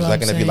back? Like, That's is what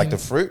that I'm gonna be like the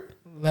saying. fruit?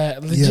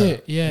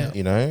 Legit, yeah.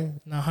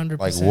 No, 100%.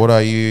 like what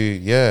are you?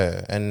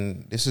 Yeah,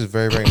 and this is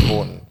very, very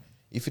important.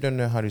 If you don't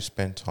know how to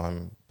spend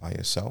time by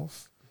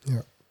yourself,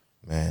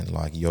 man,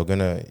 like you're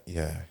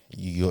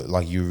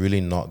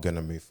really not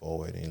gonna move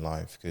forward in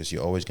life, because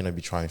you're always gonna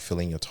be trying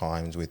filling your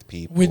times with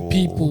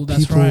people.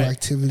 That's right.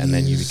 Activities. And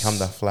then you become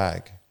that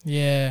flag.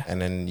 Yeah.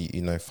 And then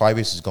 5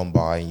 years has gone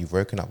by and you've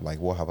woken up like,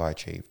 what have I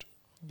achieved?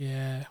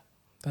 Yeah.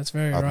 That's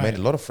very I've right. made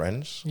a lot of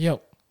friends,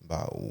 Yep.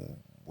 but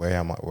where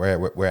am I?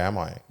 Where am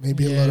I?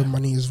 Maybe a lot of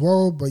money as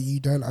well, but you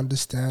don't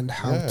understand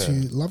how Yeah. to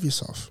love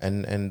yourself.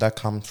 And that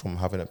comes from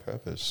having a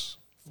purpose,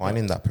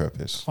 finding that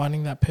purpose.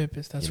 Finding that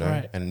purpose. That's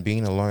right. And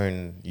being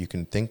alone, you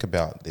can think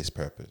about this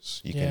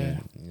purpose. You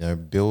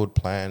can build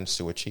plans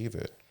to achieve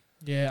it.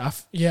 Yeah,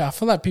 I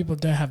feel like people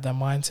don't have that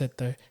mindset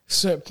though.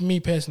 So me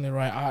personally,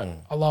 right,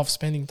 I love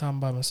spending time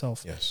by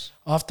myself. Yes.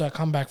 After I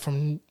come back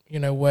from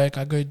work,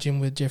 I go to gym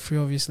with Jeffrey.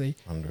 Obviously,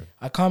 100.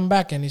 I come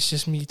back and it's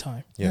just me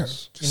time.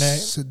 Yes.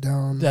 Just sit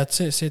down. That's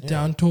it. Sit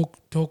down,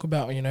 talk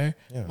about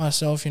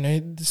myself.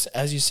 This,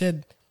 as you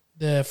said,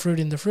 the fruit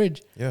in the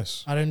fridge.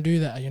 Yes. I don't do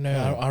that.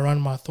 I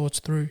run my thoughts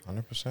through.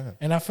 100%.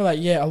 And I feel like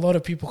a lot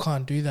of people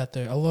can't do that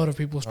though. A lot of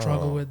people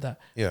struggle with that.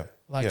 Yeah.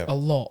 A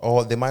lot.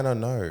 Or they might not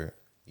know.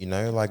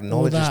 Like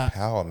knowledge is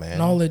power, man.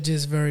 Knowledge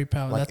is very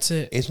powerful. Like, that's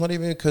it. It's not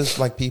even because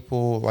like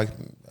people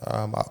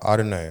I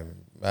don't know.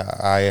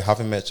 I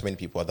haven't met so many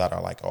people that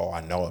are like, oh,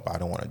 I know it, but I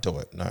don't want to do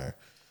it. No,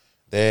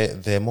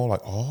 they're more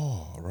like,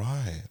 oh,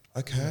 right,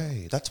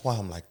 okay, that's why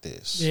I'm like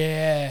this.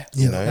 Yeah,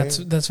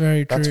 that's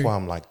very true. That's why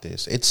I'm like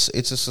this. It's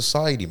a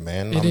society,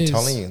 man. I'm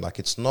telling you, like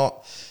it's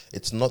not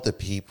the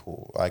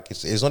people. Like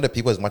it's not the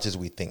people as much as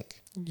we think.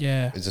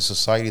 Yeah, it's a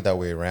society that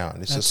we're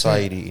around. This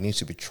society, it needs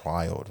to be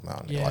trialed,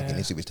 man. Yeah. Like it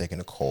needs to be taken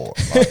to court.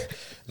 Like,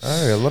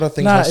 no, a lot of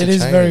things. Has to it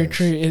is change, very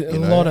true. A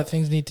lot of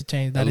things need to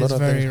change. That is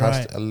very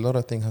right. A lot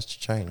of things has to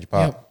change,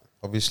 but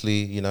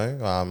obviously,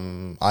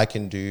 I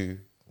can do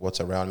what's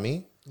around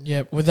me.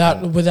 Yeah,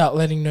 without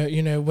letting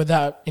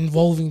without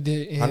involving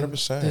the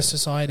 100%. the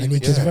society, And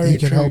which is very you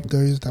can true. help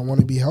those that want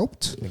to be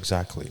helped.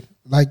 Exactly.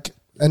 Like,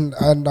 and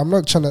I'm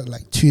not trying to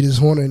like toot his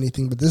horn or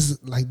anything, but this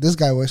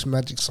guy works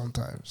magic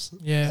sometimes.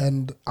 Yeah.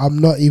 And I'm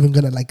not even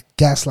gonna like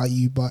gaslight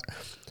you, but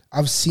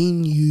I've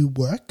seen you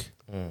work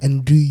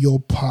and do your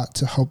part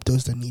to help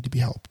those that need to be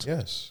helped.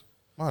 Yes,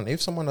 man.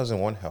 If someone doesn't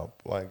want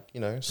help, like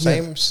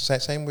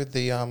same with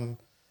the $1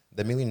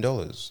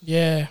 million.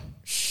 Yeah.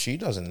 She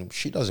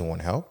doesn't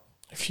want help.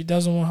 If she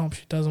doesn't want help,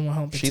 she doesn't want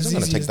help. She's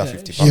not going to take that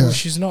 $50. Yeah.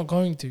 She's not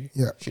going to.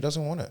 Yeah. She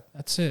doesn't want it.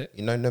 That's it.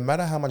 No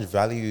matter how much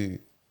value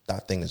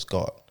that thing has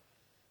got,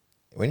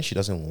 when she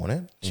doesn't want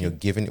it,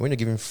 and when you're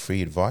giving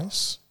free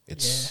advice,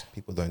 it's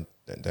people don't.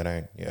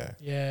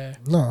 Yeah.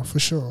 No, for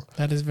sure.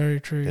 That is very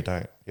true. They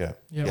don't. Yeah.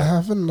 I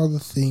have another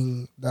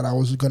thing that I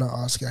was gonna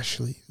ask.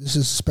 Actually, this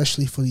is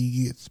especially for the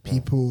youth,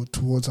 people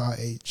towards our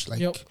age,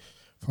 like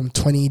from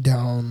 20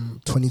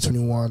 down,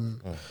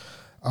 2021.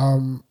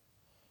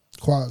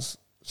 Quaz.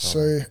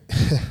 So,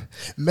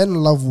 men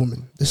love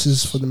women. This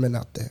is for the men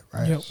out there,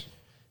 right? Yep.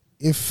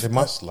 If they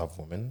must love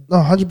women. No,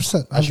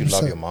 100%. As you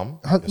love your mum.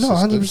 No,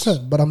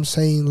 100%. But I'm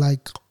saying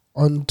like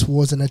on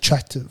towards an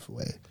attractive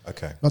way.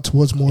 Okay. Not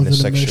towards more in of a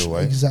an sexual emotional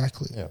way.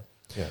 Exactly.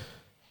 Yeah.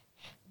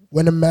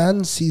 When a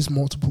man sees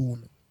multiple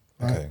women,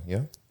 right? Okay.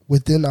 Yeah.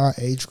 Within our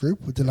age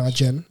group, within our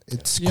gen,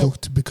 it's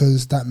cooked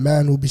because that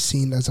man will be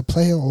seen as a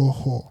player or a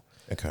whore.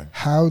 Okay.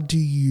 How do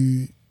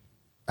you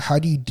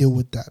deal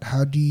with that?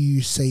 How do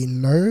you say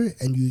no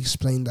and you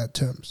explain that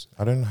terms?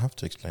 I don't have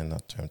to explain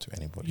that term to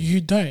anybody.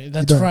 You don't.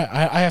 That's right.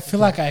 I feel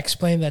like I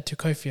explained that to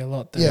Kofi a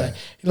lot. Though.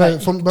 Yeah.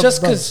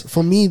 Just because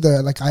for me though,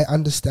 like I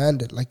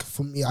understand it. Like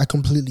for me, I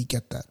completely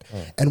get that.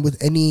 And with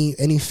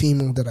any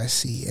female that I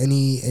see,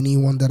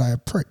 anyone that I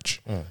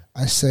approach,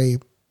 I say,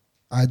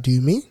 I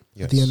do me.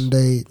 Yes. At the end of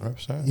the day,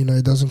 100%.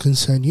 it doesn't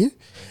concern you.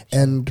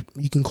 And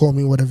you can call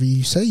me whatever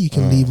you say. You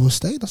can leave or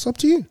stay. That's up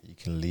to you. You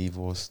can leave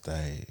or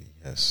stay.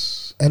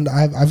 Yes. And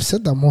I've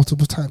said that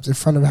multiple times in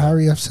front of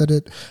Harry. I've said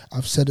it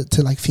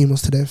to like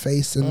females to their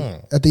face,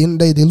 and at the end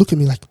of the day, they look at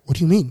me like, "What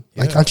do you mean?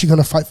 Like, aren't you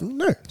gonna fight for me?"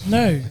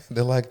 No.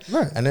 They're like,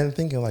 no. And then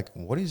thinking like,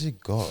 what has he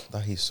got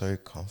that he's so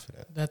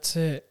confident? that's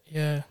it.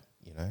 Yeah.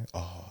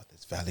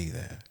 There's value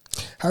there.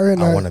 Harry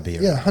and I I want to be.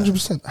 yeah,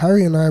 100%.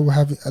 Harry and I were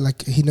having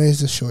like he knows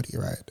this shorty,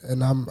 right?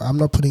 And I'm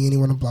not putting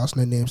anyone on blast,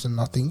 no names and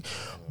nothing,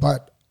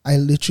 but I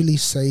literally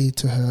say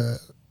to her,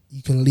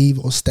 "You can leave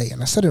or stay,"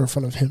 and I said it in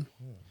front of him,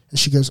 and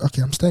she goes,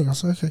 "Okay, I'm staying." I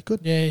said, "Okay,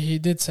 good." Yeah, he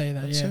did say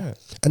that. That's Yeah. it.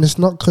 And it's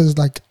not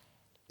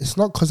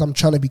because I'm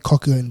trying to be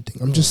cocky or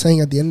anything. I'm just saying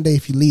at the end of the day,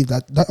 if you leave,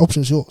 that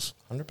option's yours.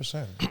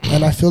 100%.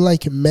 And I feel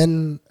like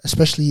men,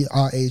 especially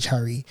our age,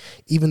 Harry,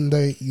 even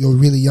though you're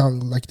really young,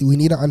 like we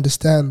need to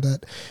understand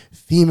that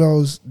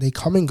females, they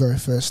come and go,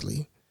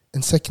 firstly.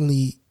 And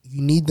secondly,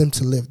 you need them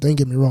to live. Don't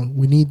get me wrong.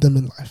 We need them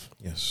in life.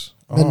 Yes.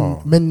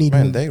 Men need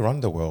women. They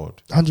run the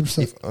world.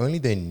 100%. If only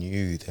they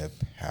knew their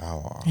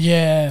power.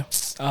 Yeah.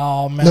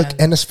 Oh man. Look,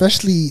 and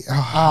especially...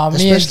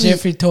 me and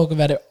Jeffrey talk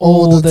about it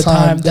all the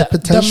time. The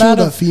potential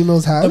that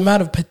females have. The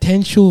amount of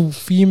potential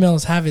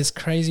females have is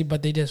crazy,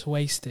 but they just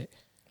waste it.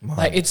 Man.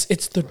 Like it's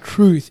the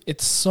truth.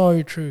 It's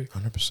so true.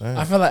 100%.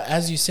 I feel like,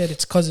 as you said,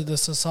 it's because of the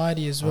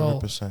society as well.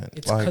 100%.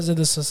 It's because of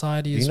the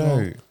society as well.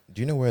 well.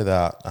 Do you know where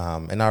that?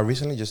 And I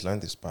recently just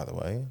learned this, by the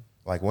way.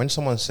 Like when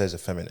someone says a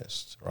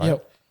feminist, right?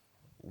 Yep.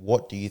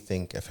 What do you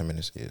think a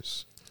feminist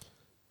is?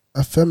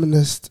 A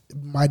feminist,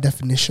 my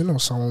definition, or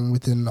someone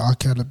within our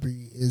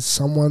category, is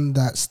someone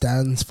that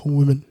stands for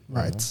women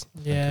rights.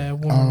 Yeah,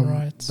 women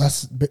rights.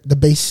 That's the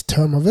base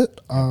term of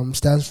it.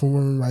 Stands for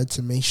women rights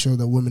and make sure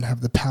that women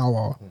have the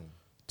power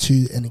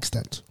to an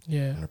extent.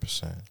 Yeah,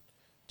 100%.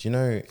 Do you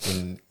know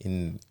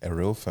in a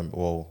real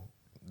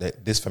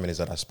this feminist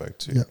that I spoke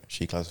to,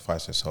 she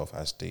classifies herself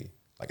as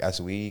as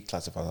we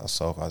classify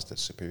ourselves as the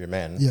superior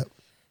man. Yeah,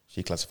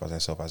 she classifies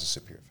herself as a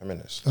superior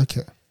feminist.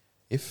 Okay.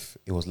 If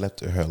it was left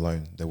to her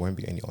alone, there won't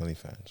be any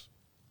OnlyFans.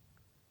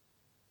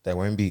 There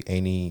won't be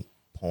any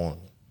porn.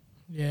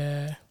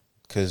 Yeah.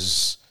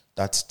 Because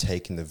that's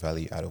taking the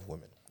value out of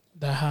women.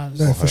 That has.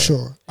 No, for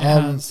sure.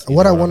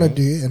 What I want to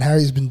do, and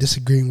Harry's been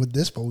disagreeing with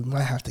this, but we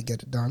might have to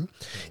get it done,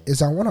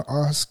 is I want to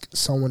ask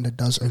someone that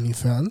does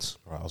OnlyFans.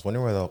 Right, I was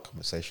wondering where the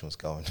conversation was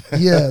going.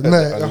 Yeah, no.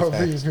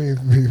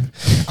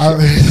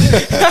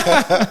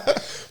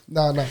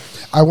 No.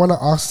 I want to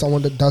ask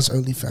someone that does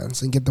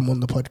OnlyFans and get them on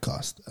the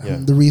podcast.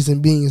 The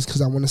reason being is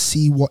because I want to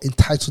see what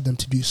entitled them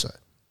to do so.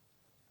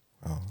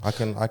 Oh, I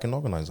can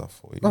organize that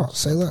for you. Oh,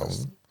 say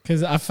less.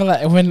 Because I feel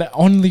like when the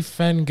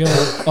OnlyFans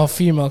girl or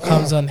female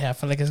comes on here, I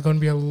feel like it's going to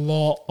be a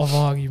lot of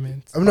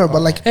arguments. No,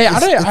 but like, hey,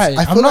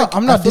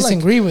 I'm not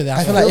disagreeing with that.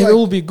 I feel like it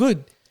will be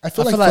good. I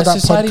feel like for that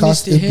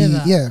podcast,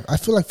 I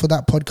feel like for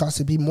that podcast,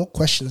 it'd be more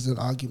questions than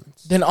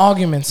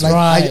arguments. Like,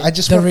 right? I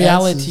just the want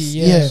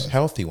reality, answers.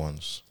 Healthy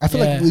ones. I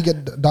feel like we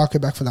get Darko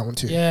back for that one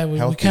too. Yeah, we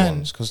healthy can.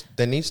 ones, because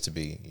there needs to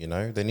be,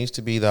 there needs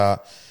to be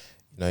that,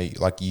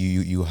 like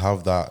you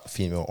have that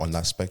female on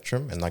that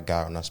spectrum and that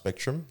guy on that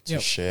spectrum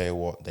to share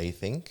what they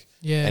think.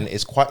 Yeah, and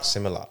it's quite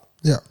similar.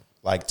 Yeah,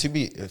 like to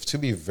be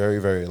very,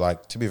 very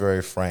to be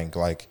very frank,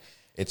 like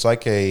it's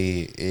like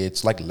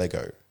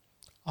Lego.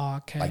 Oh,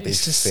 okay, like they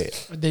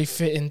fit. They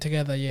fit in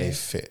together. Yeah, they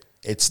fit.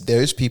 It's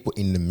those people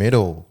in the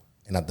middle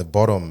and at the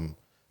bottom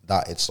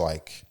that it's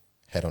like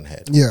head on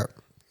head. Yeah.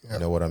 You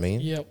know what I mean?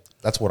 Yep.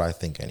 That's what I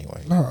think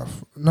anyway. No,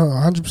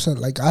 100%.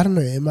 Like, I don't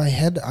know. In my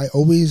head, I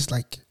always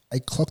I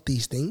clock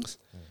these things,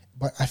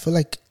 but I feel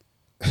like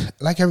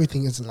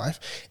everything is in life,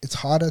 it's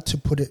harder to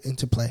put it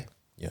into play.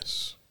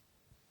 Yes.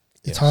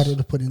 It's harder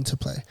to put into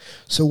play.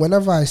 So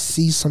whenever I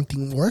see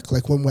something work,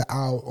 like when we're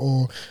out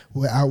or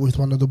we're out with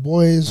one of the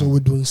boys or we're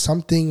doing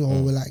something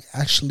or we're like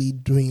actually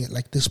doing it,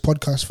 like this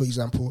podcast, for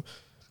example,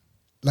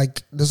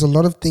 like there's a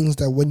lot of things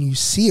that when you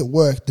see it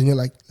work, then you're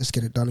like, let's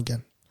get it done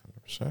again.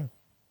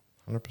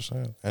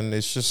 100%. And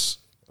it's just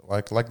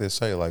like they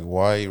say, like,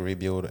 why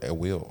rebuild a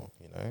wheel?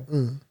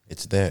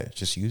 It's there.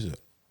 Just use it.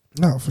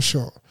 No, for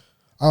sure.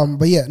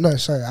 But yeah, no,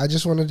 sorry. I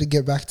just wanted to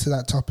get back to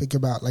that topic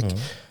about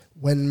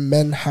when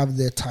men have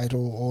their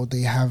title or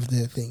they have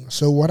their thing.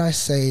 So what I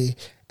say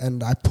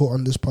and I put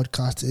on this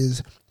podcast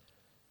is,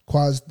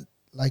 let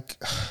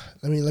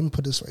me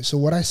put it this way. So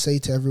what I say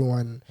to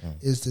everyone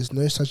is there's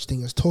no such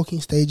thing as talking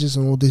stages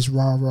and all this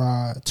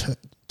rah-rah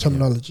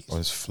terminology. Or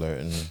it's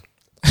flirting.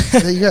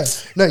 There you go.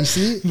 No, you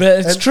see?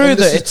 But it's true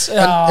that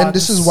and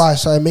this is why.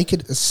 So I make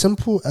it as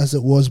simple as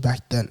it was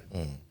back then.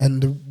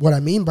 And what I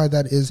mean by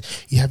that is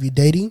you have your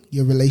dating,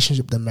 your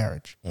relationship, then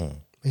marriage.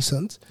 Make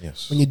sense?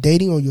 Yes. When you're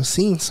dating or you're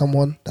seeing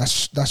someone,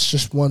 that's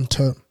just one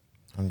term.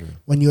 100.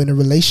 When you're in a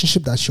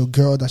relationship, that's your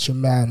girl, that's your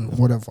man,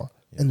 whatever.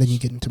 Yes. And then you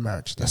get into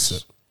marriage. That's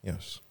it.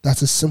 Yes.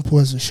 That's as simple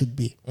as it should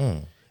be.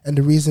 And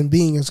the reason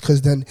being is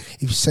because then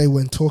if you say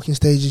we're in talking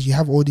stages, you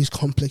have all these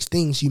complex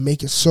things, you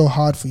make it so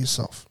hard for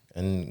yourself.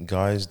 And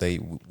guys,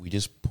 we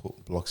just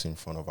put blocks in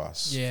front of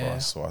us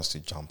for us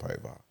to jump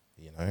over.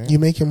 You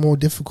make it more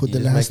difficult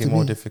than it has to be. Make it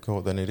more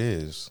difficult than it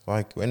is.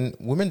 Like when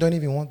women don't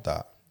even want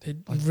that. They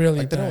really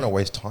they don't want to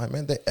waste time,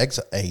 man. Their eggs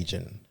are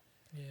aging.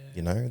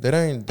 Yeah.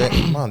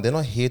 They're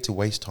not here to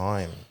waste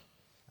time.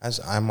 As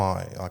am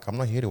I. Like, I'm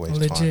not here to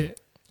waste time.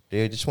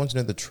 They just want to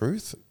know the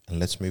truth and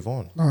let's move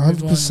on. No,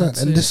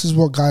 100%. And this is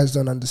what guys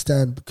don't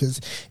understand,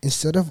 because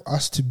instead of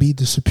us to be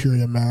the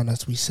superior man,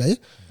 as we say,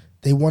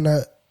 they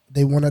wanna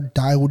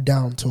dial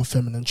down to a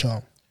feminine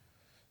charm.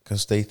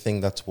 because they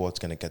think that's what's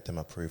going to get them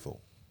approval.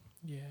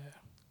 Yeah.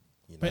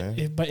 You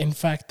know? But in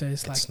fact, though,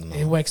 it's like not.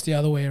 it works the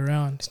other way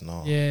around. It's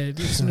not. Yeah,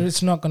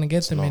 it's not going to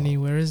get them not.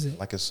 anywhere, is it?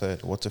 Like I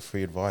said, what's a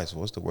free advice?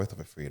 What's the worth of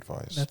a free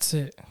advice? That's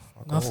it.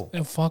 Fuck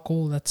all. Fuck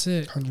all. That's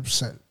it.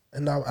 100%.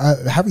 And now,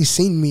 Harry's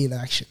seen me in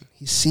action.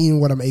 He's seen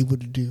what I'm able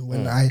to do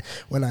when I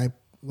what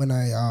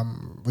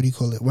do you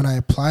call it? When I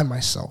apply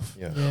myself,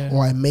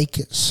 or I make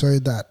it so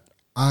that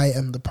I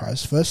am the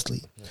prize.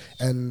 Firstly,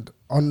 and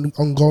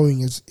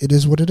ongoing it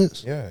is what it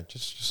is. Yeah,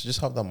 just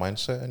have that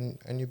mindset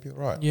and you'll be all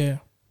right. Yeah,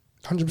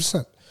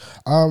 100%.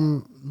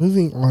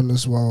 Moving on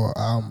as well.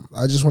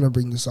 I just want to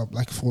bring this up.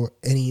 Like for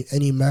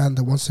any man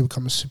that wants to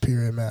become a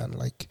superior man,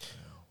 like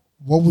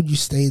what would you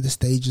say the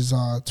stages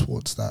are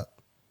towards that?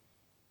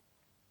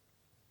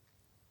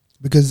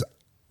 Because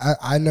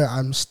I know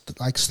I'm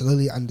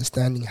slowly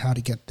understanding how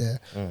to get there,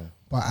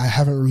 but I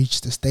haven't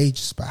reached the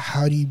stages. But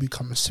how do you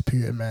become a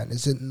superior man?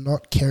 Is it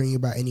not caring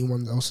about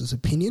anyone else's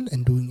opinion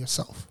and doing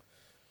yourself?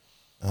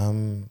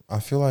 I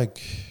feel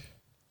like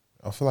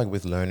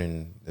with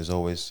learning, there's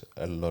always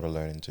a lot of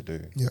learning to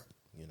do. Yeah,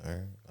 you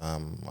know,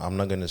 I'm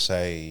not gonna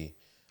say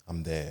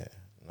I'm there.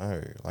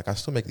 No, like I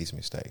still make these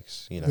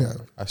mistakes. You know,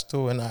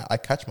 I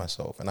catch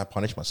myself and I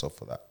punish myself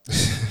for that.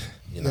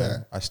 You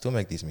know, I still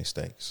make these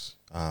mistakes.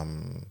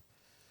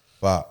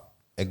 But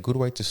a good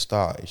way to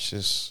start is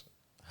just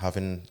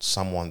having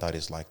someone that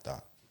is like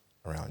that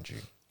around you.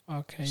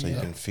 Okay. So you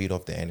can feed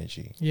off the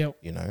energy. Yep.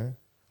 You know,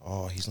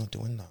 oh, he's not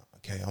doing that.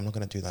 Okay, I'm not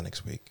going to do that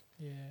next week.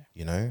 Yeah.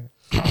 You know,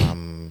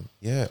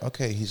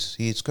 okay,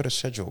 he's got a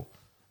schedule.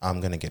 I'm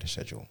going to get a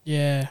schedule.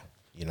 Yeah.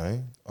 You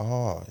know,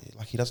 oh,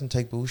 like he doesn't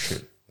take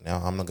bullshit. Now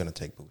I'm not going to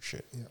take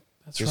bullshit. Yeah.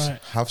 That's just right.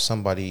 have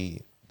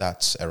somebody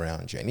that's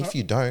around you. And if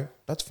you don't,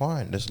 that's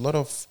fine. There's a lot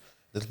of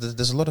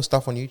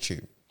stuff on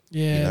YouTube.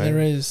 Yeah, you know? there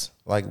is.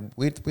 Like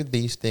with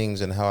these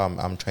things and how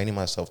I'm training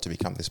myself to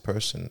become this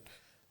person,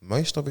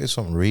 most of it is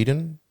from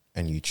reading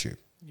and YouTube.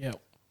 Yep.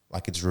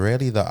 Like it's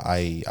rarely that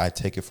I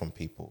take it from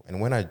people.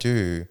 And when I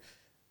do,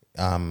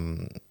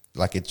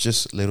 like it's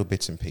just little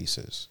bits and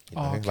pieces. You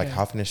know, like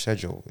having a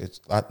schedule.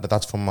 It's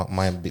that's from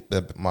my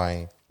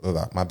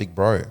big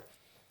bro.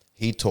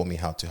 He taught me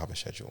how to have a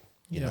schedule.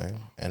 You know,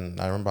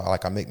 and I remember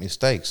like I make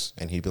mistakes,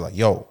 and he'd be like,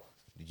 "Yo,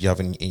 did you have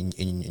it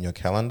in your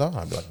calendar?"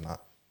 I'd be like, "Nah."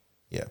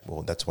 Yeah,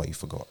 well, that's why you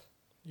forgot.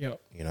 Yeah.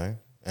 You know,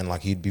 and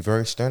like he'd be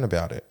very stern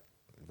about it,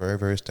 very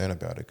very stern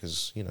about it,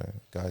 because you know,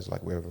 guys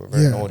like we're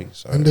very naughty.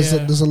 So and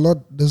there's a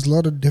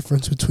lot of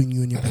difference between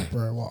you and your big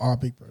bro, or our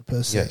big bro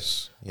per se.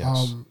 Yes.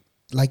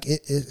 Like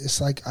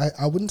it's like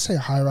I wouldn't say a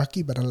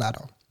hierarchy, but a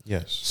ladder.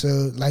 Yes.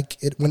 So like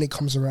when it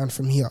comes around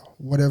from here,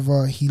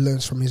 whatever he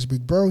learns from his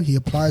big bro, he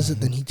applies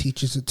it, then he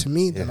teaches it to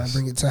me, then I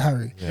bring it to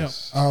Harry.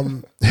 Yes. I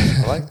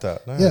like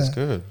that. No, that's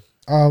good.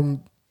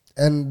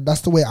 And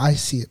that's the way I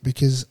see it,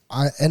 because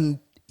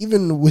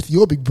even with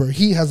your big bro,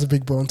 he has a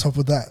big bro on top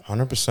of that.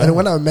 100%. And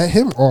when I met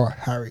him,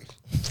 Harry,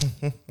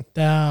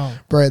 down,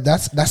 bro,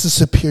 that's a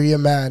superior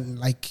man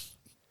like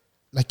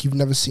you've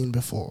never seen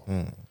before.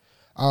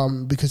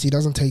 Because he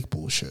doesn't take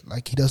bullshit.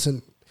 Like he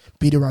doesn't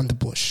beat around the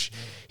bush.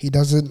 He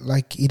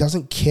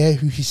doesn't care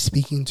who he's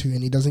speaking to,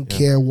 and he doesn't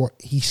care what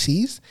he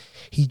sees.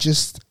 He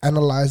just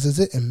analyzes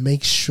it and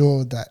makes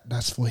sure that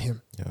that's for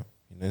him. Yeah,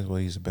 he knows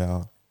what he's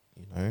about.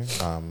 You know,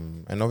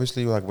 and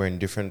obviously, like we're in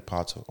different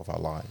parts of our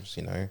lives.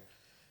 You know,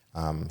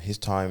 his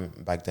time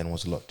back then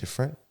was a lot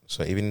different.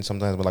 So even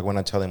sometimes, like when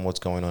I tell him what's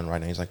going on right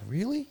now, he's like,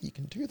 "Really? You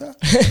can do that?"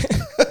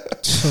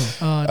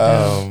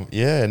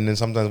 Yeah. And then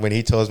sometimes when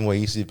he tells me what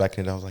he sees back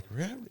in the day, I was like,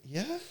 "Really?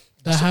 Yeah."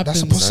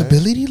 That's a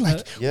possibility.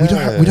 Like we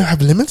don't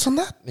have limits on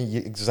that.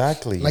 Yeah,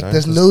 exactly. Like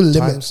there's no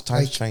limits.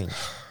 Times change.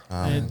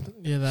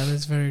 Yeah, that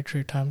is very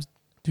true. Times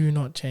do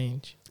not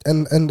change.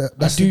 And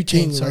that's the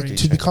thing. Like,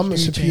 to become a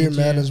superior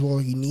man as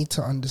well, you need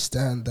to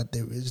understand that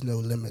there is no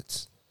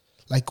limits.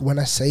 Like when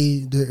I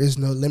say there is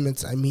no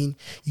limits, I mean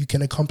you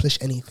can accomplish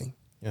anything.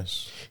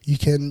 Yes. You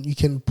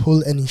can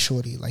pull any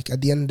shorty. Like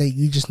at the end of the day,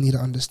 you just need to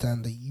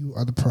understand that you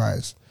are the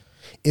prize.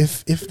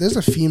 If there's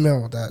a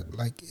female that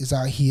like is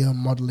out here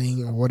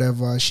modeling or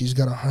whatever, she's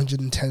got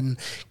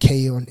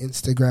 110K on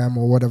Instagram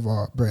or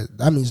whatever, bro,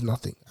 that means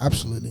nothing.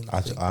 Absolutely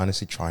nothing. I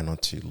honestly try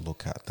not to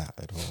look at that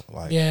at all.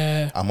 Like,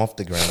 I'm off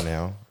the gram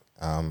now.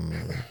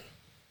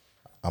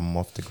 I'm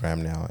off the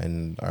gram now,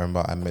 and I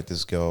remember I met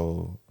this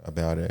girl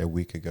about a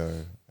week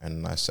ago,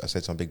 and I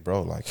said to my big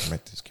bro, like, I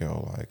met this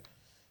girl, like,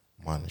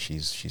 man,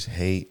 she's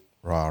hate,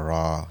 rah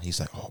rah. He's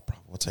like, oh, bro,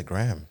 what's a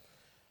gram?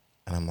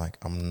 And I'm like,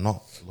 I'm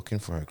not looking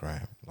for a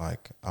gram.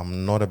 Like,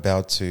 I'm not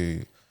about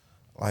to,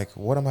 like,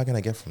 what am I going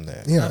to get from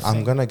there? Yeah.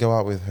 I'm going to go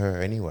out with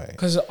her anyway.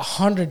 Because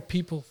 100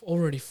 people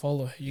already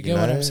follow her. You get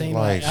what I'm saying?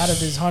 Like, out of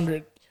this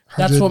 100,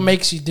 that's what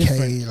makes you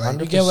different. Like,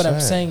 you get what I'm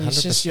saying? 100%.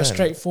 It's just you're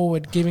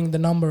straightforward, giving the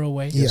number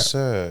away. Yeah. Yes,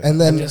 sir.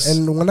 And then,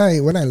 and when I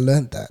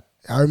learned that,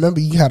 I remember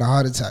you had a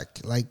heart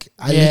attack. Like,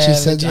 I literally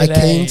said, I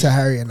came to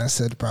Harry and I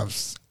said,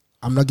 bruv,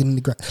 I'm not getting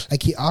the gram.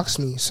 Like, he asked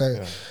me.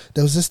 So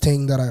there was this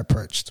thing that I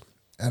approached.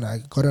 and I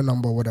got a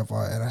number or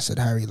whatever, and I said,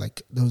 Harry,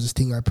 like, there was this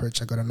thing I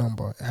approached, I got a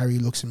number. Harry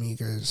looks at me, he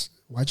goes,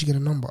 why'd you get a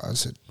number? I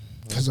said,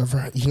 because I've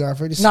heard, I've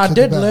already. No, I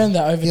did learn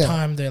that over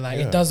time though. Like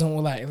it doesn't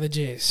like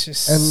legit. It's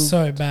just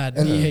so bad.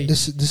 And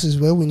this is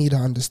where we need to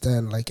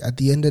understand. Like at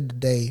the end of the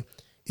day,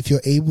 if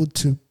you're able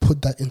to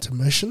put that into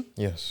motion,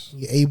 yes,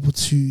 you're able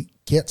to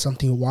get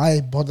something.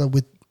 Why bother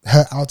with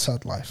her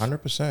outside life?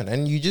 100%.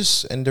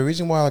 And the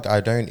reason why like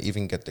I don't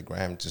even get the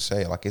gram to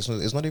say like it's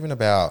not even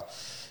about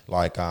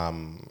like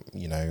I'm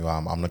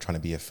not trying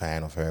to be a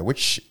fan of her,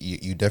 which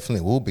you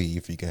definitely will be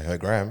if you get her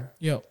gram.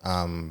 Yep.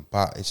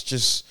 But it's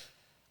just.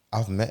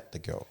 I've met the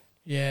girl.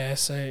 Yeah,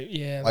 so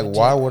yeah. Like,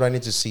 why would I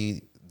need to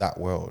see that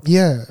world?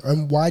 Yeah,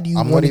 and why do you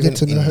want to get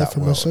to know her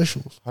from her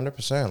socials?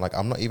 100%. Like,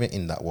 I'm not even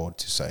in that world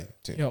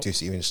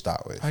to even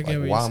start with. Like,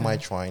 why am I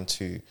trying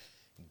to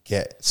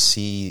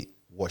see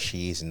what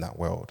she is in that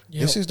world?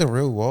 Yep. This is the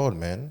real world,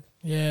 man.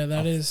 Yeah,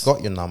 I've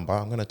got your number.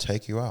 I'm gonna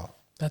take you out.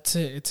 That's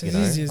it. It's as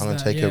easy as that. I'm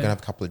gonna take you. We're gonna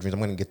have a couple of drinks. I'm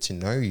gonna get to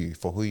know you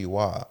for who you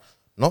are,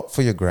 not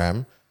for your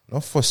gram.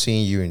 Not for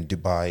seeing you in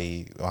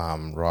Dubai,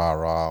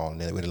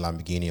 with a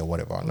Lamborghini or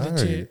whatever. No,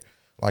 legit.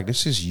 Like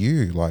this is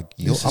you. Like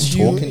I'm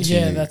talking to you.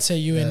 Yeah, that's it.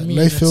 You and me.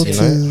 No filters.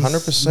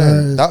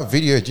 100%. That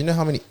video. Do you know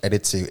how many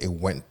edits it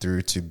went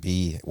through to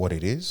be what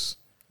it is?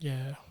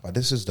 Yeah. But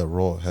this is the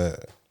raw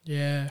her.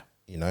 Yeah.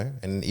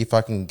 And if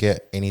I can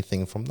get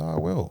anything from that, I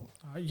will.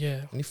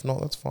 Yeah. And if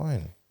not, that's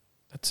fine.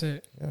 That's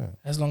it. Yeah.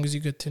 As long as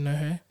you get to know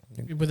her.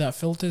 Without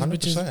filters,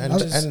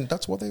 100%. And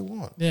that's what they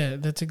want. Yeah,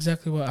 that's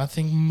exactly what I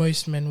think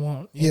most men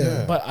want.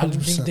 Yeah, but I don't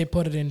think they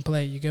put it in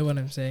play. You get what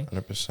I'm saying?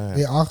 100%.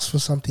 They ask for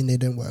something they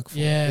don't work for.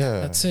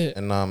 Yeah, that's it.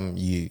 And then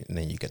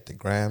you get the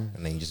gram,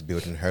 and then you just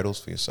build in hurdles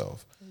for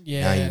yourself.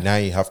 Yeah. Now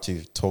you have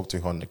to talk to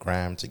her on the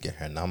gram to get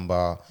her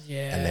number.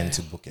 Yeah. And then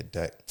to book a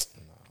date.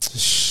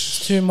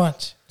 It's too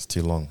much. It's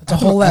too long. It's a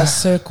whole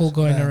ass circle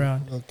going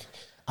around. Look,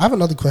 I have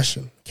another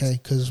question, okay?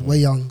 Because we're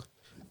young.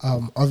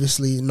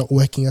 Obviously not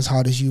working as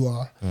hard as you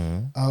are.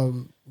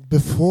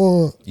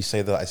 Before you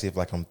say that, I see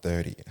like I'm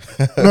 30.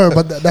 No,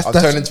 but that's I'm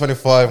turning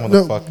 25.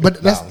 Motherfucker.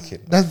 But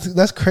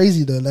that's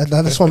crazy though.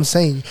 That's what I'm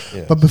saying.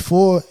 Yeah.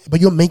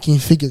 But you're making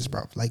figures,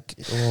 bro. Like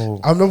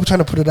I'm not trying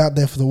to put it out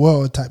there for the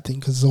world type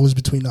thing because it's always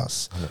between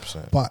us.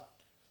 100%. But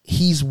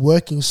he's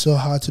working so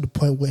hard to the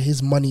point where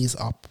his money is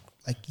up.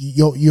 Like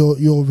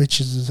your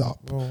riches is up,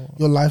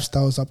 your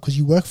lifestyle is up because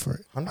you work for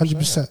it.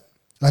 100%.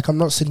 Like, I'm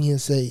not sitting here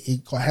and say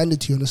it got handed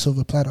to you on a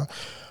silver platter.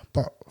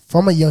 But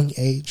from a young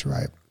age,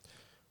 right,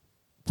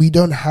 we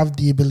don't have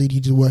the ability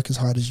to work as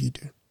hard as you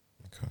do.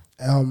 Okay.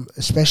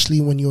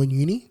 Especially when you're in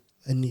uni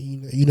and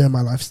you know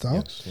my lifestyle.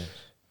 Yes.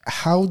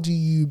 How do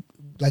you,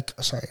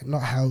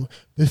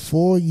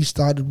 before you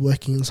started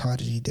working as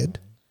hard as you did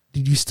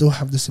you still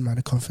have this amount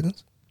of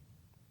confidence?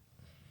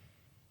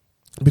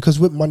 Because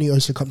with money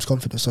also comes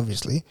confidence,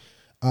 obviously.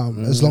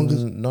 As long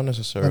as... Not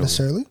necessarily. Not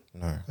necessarily?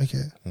 No.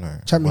 Okay. No.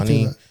 Chat me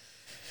through that.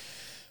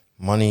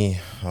 Money,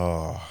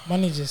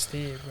 money just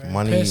there, bro.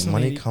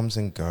 Money comes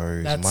and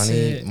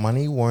goes.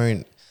 Money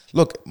won't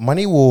look.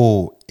 Money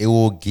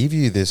will give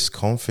you this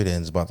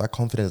confidence, but that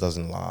confidence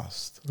doesn't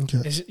last. Okay.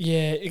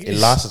 It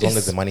lasts as long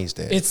as the money's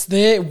there. It's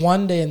there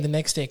one day, and the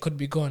next day it could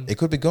be gone. It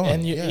could be gone,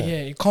 and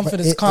your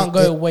confidence can't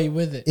go away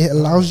with it. It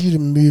allows you to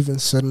move in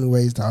certain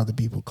ways that other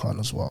people can't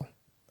as well.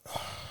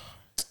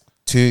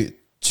 To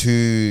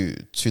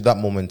that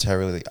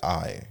momentarily,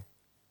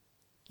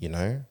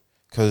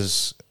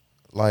 because.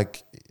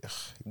 Like,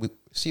 we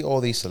see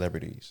all these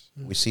celebrities.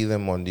 We see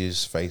them on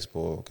these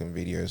Facebook and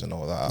videos and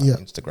all that,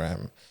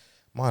 Instagram.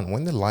 Man,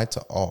 when the lights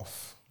are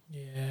off,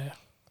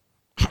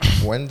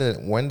 when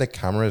the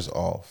camera's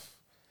off,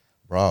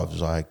 bro,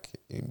 it's like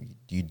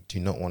you do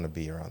not want to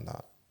be around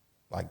that.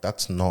 Like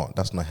that's not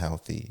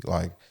healthy.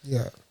 Like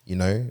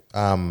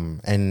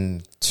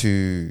and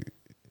to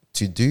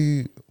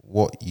do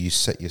what you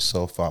set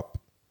yourself up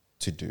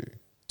to do,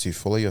 to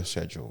follow your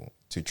schedule,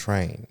 to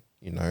train.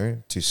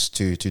 To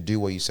do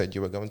what you said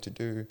you were going to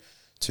do,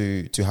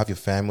 to have your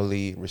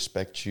family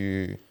respect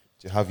you,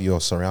 to have your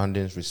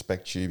surroundings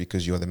respect you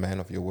because you're the man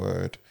of your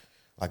word.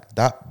 Like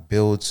that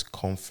builds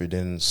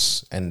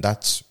confidence, and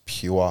that's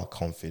pure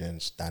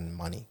confidence than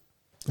money.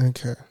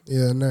 Okay.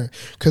 Yeah, no.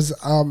 Because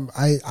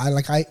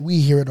we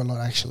hear it a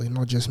lot actually,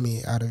 not just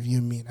me, out of you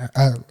and me,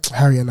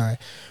 Harry and I.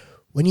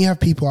 When you have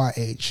people our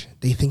age,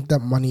 they think that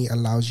money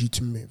allows you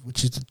to move,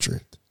 which is the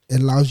truth. It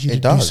allows you to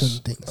do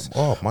certain things.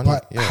 Money,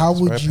 but how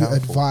would you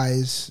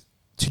advise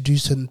to do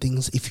certain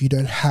things if you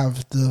don't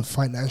have the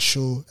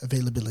financial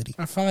availability?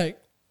 I feel like,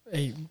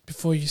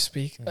 before you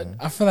speak,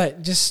 I feel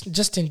like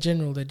just in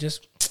general, that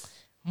just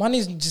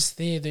money's just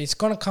there. It's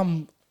gonna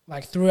come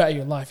like throughout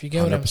your life. You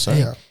get what I'm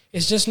saying? Yeah.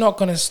 It's just not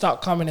gonna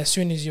start coming as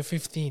soon as you're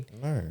 15.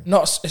 No,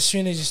 not as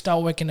soon as you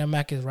start working at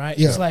Macca's, right?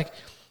 Yeah. It's like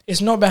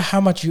it's not about how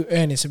much you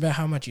earn; it's about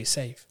how much you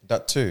save.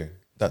 That too.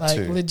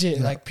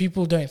 Legit, like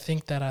people don't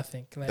think that. I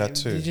think like that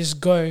too. They just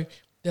go,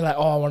 they're like,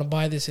 "Oh, I want to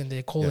buy this," and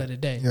they call it a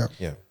day.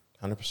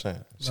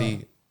 100%.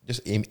 See,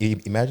 just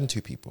imagine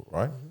two people,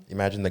 right?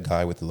 Imagine the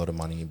guy with a lot of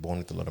money, born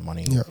with a lot of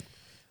money.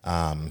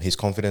 His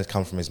confidence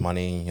comes from his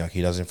money. Like,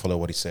 he doesn't follow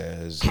what he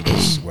says. He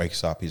just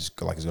wakes up. He's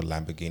got a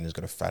Lamborghini. He's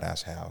got a fat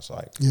ass house.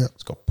 Like,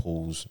 he's got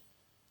pools,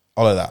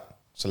 all of that.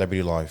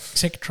 Celebrity life,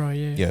 etc.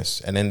 Yeah.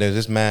 Yes, and then there's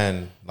this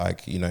man.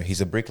 Like,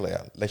 he's a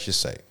bricklayer. Let's just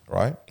say,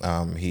 right?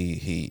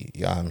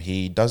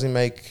 He doesn't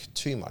make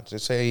too much.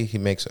 Let's say he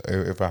makes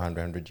over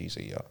 100 G's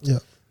a year. Yeah.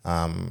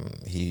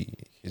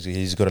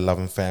 He's got a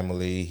loving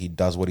family. He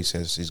does what he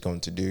says he's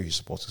going to do. He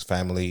supports his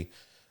family.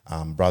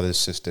 Brothers,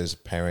 sisters,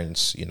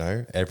 parents,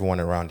 everyone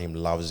around him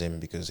loves him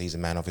because he's a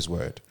man of his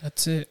word.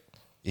 That's it.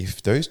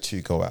 If those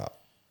two go out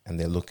and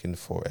they're looking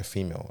for a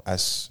female,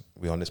 as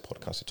we're on this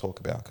podcast to talk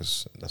about,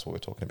 because that's what we're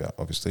talking about,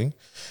 obviously,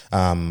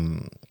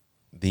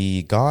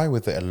 the guy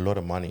with a lot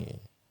of money,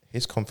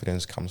 his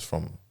confidence comes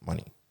from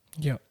money.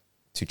 Yeah.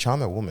 To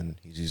charm a woman,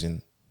 he's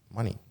using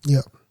money.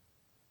 Yeah.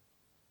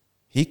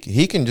 He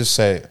can just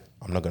say,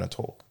 I'm not going to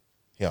talk.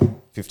 Yeah,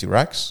 50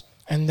 racks.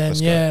 And then,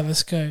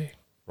 let's go.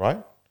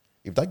 Right?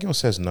 If that girl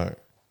says no,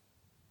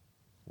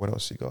 what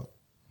else you got?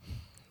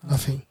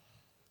 Nothing.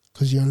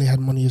 Because you only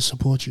had money to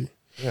support you.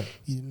 Yeah.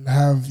 You didn't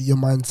have your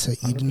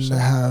mindset. You 100%. Didn't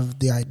have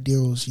the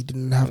ideals. You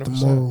didn't have 100%. The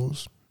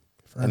morals.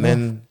 And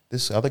then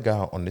this other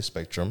guy on this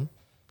spectrum,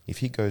 if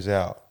he goes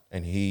out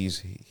and he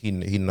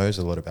knows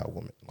a lot about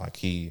women, like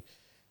he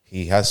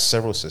has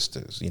several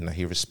sisters,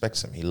 he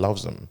respects them, he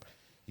loves them,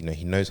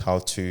 he knows how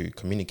to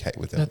communicate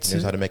with them, he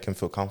knows how to make them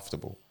feel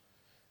comfortable.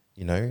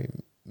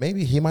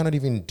 Maybe he might not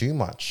even do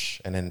much,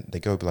 and then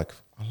they go be like,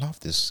 I love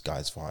this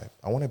guy's vibe.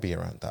 I want to be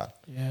around that.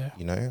 Yeah.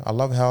 I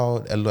love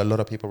how a lot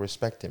of people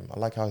respect him. I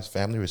like how his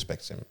family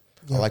respects him.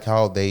 Yeah. I like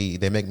how they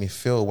make me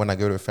feel when I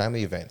go to a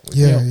family event.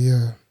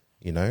 Yeah.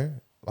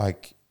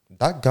 Like,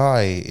 that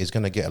guy is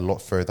going to get a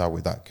lot further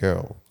with that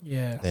girl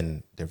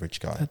than the rich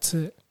guy. That's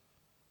it.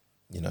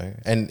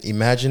 And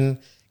imagine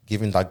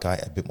giving that guy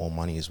a bit more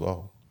money as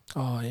well.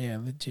 Oh, yeah,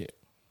 legit.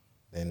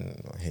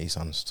 Then he's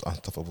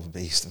unstoppable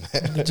beast,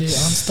 man. Legit,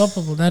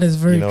 unstoppable. That is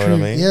very true. What I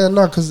mean? Yeah,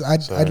 no, because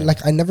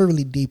I never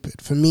really deep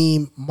it. For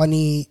me,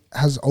 money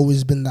has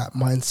always been that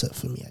mindset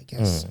for me, I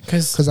guess.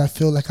 Because I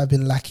feel like I've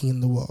been lacking in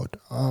the world.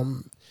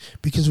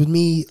 Because with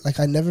me, like,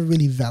 I never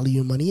really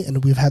value money,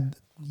 and you've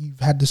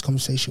had this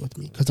conversation with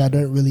me, because I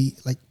don't really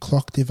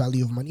clock the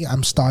value of money.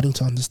 I'm starting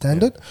to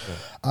understand it.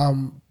 Yeah.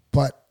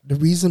 But the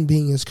reason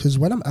being is because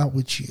when I'm out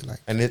with you,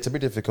 and it's a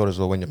bit difficult as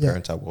well when your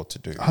parents are well to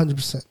do.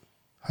 100%.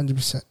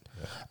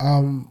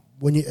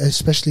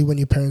 Especially when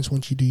your parents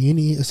want you to do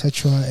uni,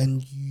 etc.,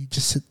 and you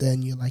just sit there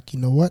and you're like, you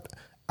know what,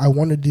 I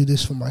want to do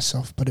this for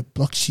myself, but it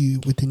blocks you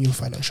within your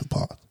financial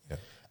path. Yeah.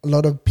 A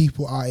lot of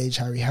people our age,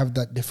 Harry, have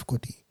that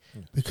difficulty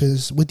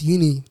because with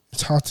uni,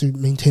 it's hard to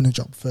maintain a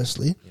job,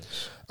 firstly,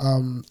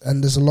 and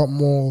there's a lot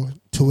more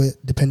to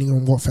it depending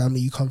on what family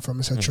you come from,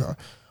 etc.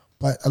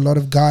 But a lot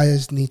of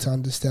guys need to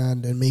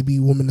understand, and maybe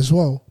women as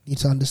well, need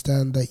to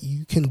understand that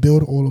you can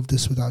build all of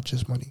this without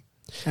just money.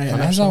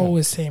 As I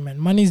always say, man,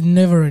 money's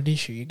never an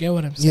issue. You get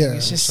what I'm saying?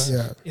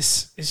 Yeah,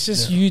 it's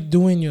just you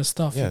doing your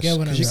stuff. Yes, you get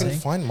what I'm saying? saying? You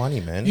can find money,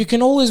 man. You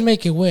can always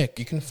make it work.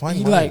 You can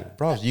find money,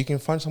 bro. You can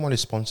find someone to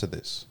sponsor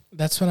this.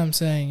 That's what I'm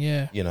saying.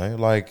 Yeah.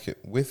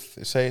 With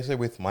say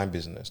with my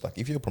business,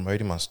 if you're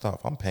promoting my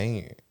stuff, I'm paying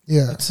you.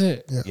 Yeah, that's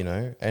it.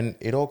 Yeah. And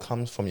it all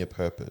comes from your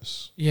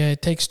purpose. Yeah,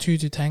 it takes two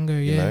to tango.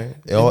 Yeah,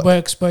 it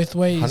works both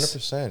ways.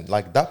 100%.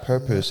 That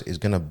purpose is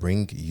gonna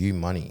bring you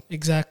money.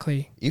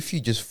 Exactly. If you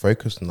just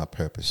focus on that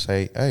purpose,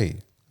 say,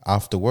 hey,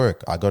 after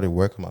work, I got to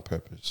work on my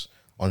purpose.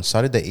 On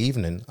Saturday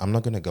evening, I'm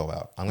not gonna go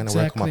out. I'm gonna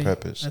work on my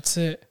purpose. That's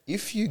it.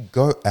 If you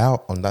go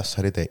out on that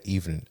Saturday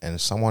evening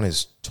and someone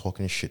is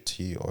talking shit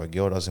to you, or a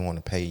girl doesn't want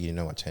to pay you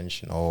no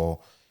attention, or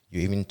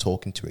you're even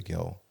talking to a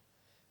girl,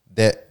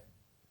 that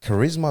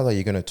charisma that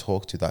you're going to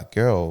talk to that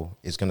girl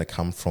is going to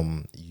come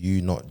from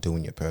you not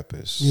doing your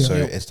purpose. Yeah. So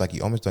it's like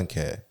you almost don't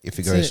care if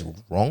it goes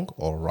wrong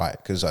or right,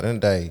 because at the end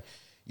of the day,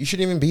 you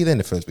shouldn't even be there in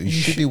the first place. You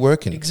should be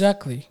working.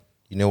 Exactly.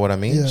 You know what I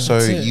mean? Yeah. So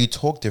you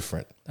talk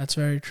different. That's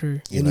very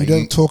true. You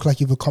don't talk like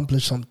you've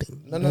accomplished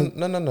something. No.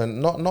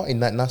 Not in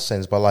that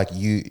sense, but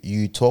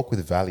you talk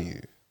with value,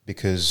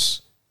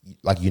 because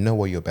you know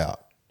what you're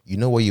about. You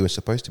know what you were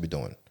supposed to be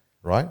doing,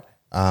 right?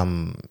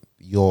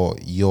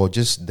 You're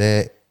just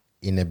there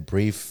in a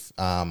brief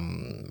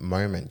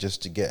moment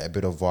just to get a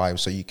bit of vibe,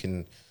 so you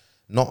can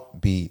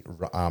not be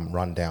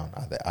run down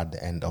at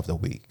the end of the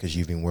week, because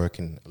you've been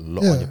working a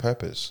lot on your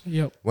purpose.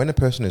 Yep. When a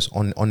person is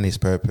on his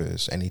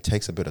purpose and he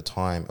takes a bit of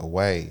time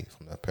away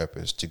from that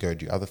purpose to go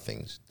do other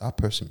things, that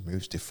person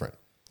moves different.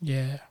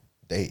 Yeah.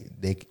 They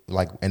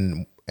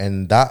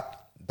and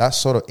that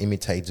sort of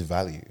imitates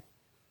value.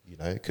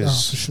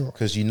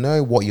 Because you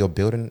know what you're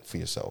building for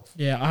yourself.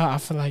 Yeah, I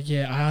feel like,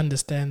 I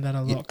understand that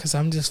a lot, because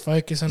I'm just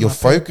focused on your my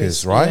focus,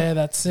 purpose. right? Yeah,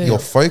 that's it. Your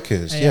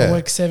focus, I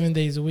work 7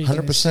 days a week.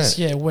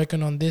 100%.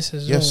 Working on this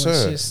as yes,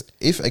 well. Yes, sir.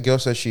 If a girl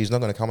says she's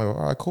not going to come over,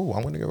 all right, cool,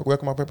 I'm going to go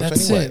work on my purpose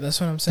that's anyway. That's it.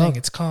 That's what I'm saying.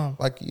 It's calm.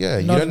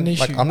 You not don't, an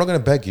issue. I'm not going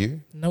to beg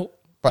you. Nope.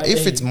 But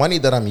if it's money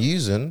that I'm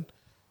using,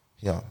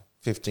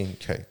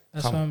 15K.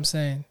 That's what I'm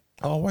saying.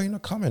 Oh, why are you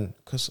not coming?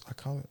 Because I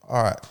can't.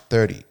 All right,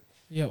 30.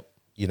 Yep.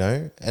 you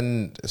know,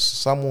 and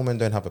some women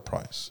don't have a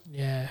price.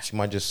 Yeah. She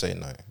might just say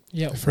no.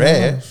 Yeah.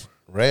 Rare,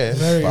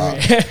 Very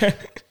but, rare.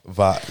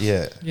 but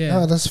yeah. Yeah.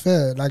 No, that's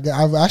fair. Like,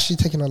 I've actually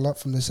taken a lot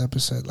from this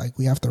episode. Like,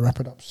 we have to wrap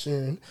it up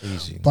soon.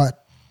 Easy.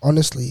 But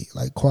honestly,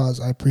 like, Quaz,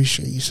 I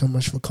appreciate you so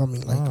much for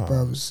coming. Like,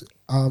 bros,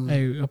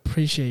 I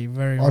appreciate you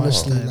very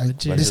honestly, much. like,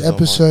 Legit. this Pleasure's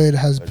episode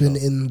has Pleasure. been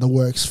in the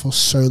works for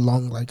so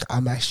long. Like,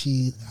 I'm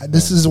actually,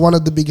 this is one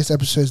of the biggest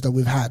episodes that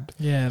we've had.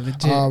 Yeah,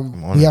 legit.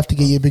 We have to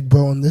get you a big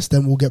bro on this,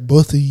 then we'll get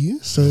both of you.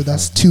 So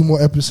that's 2 more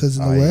episodes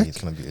in the work.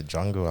 It's gonna be a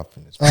jungle up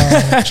in this.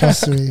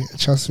 Trust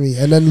me.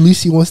 And then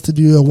Lucy wants to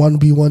do a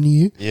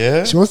 1v1u.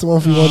 Yeah. She wants to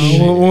 1v1u.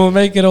 We'll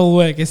make it all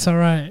work. It's all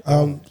right.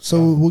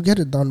 So we'll get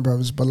it done,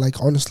 brothers. But like,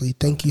 honestly,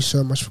 thank you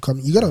so much for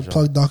coming. You gotta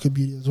plug Darko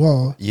Beauty as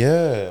well.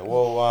 Yeah.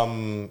 Well,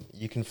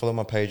 you can follow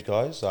my page,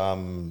 guys.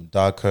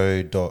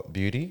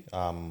 Darko.beauty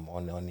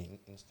on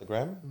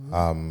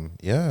Instagram.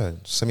 Yeah.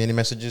 Send me any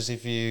messages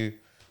if you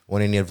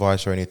want any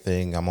advice or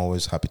anything. I'm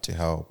always happy to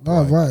help.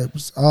 No right?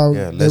 vibes.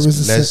 Yeah.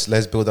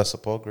 Let's build that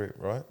support group,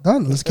 right?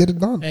 Done. Let's get it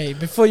done. Hey,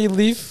 before you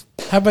leave,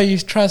 how about you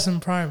try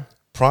some Prime?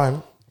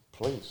 Prime,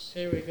 please.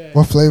 Here we go.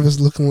 What flavors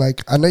looking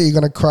like? I know you're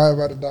gonna cry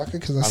about it, Darko,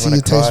 because I see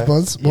your taste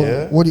buds.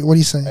 Yeah. What are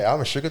you saying? Hey,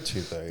 I'm a sugar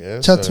tooth though.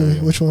 Yeah. Chat to me.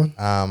 Which one?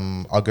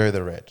 I'll go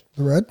the red.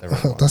 The red? The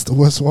red one. That's the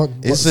worst one.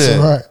 Is It's it?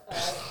 alright.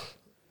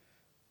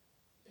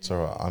 It's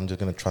alright. I'm just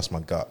gonna trust my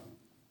gut.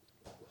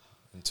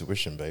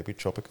 Intuition, baby.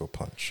 Tropical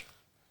punch.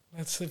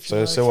 Let's see if you So,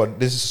 like so what?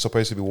 This is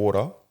supposed to be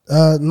water.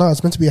 No,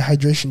 it's meant to be a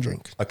hydration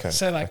drink. Okay.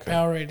 Say like okay.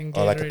 Powerade and Gatorade.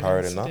 Oh, like a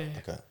Powerade and that. yeah.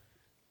 Okay.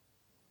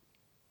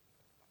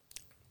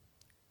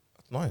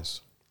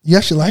 Nice. You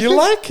actually like it? You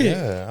like it?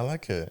 Yeah, I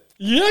like it.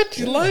 You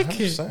actually like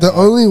it? 100%. The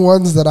only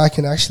ones that I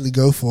can actually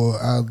go for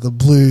are the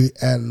blue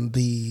and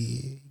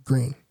the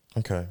green.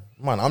 Okay,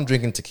 man, I'm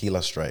drinking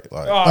tequila straight.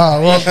 Like,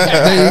 Oh, well,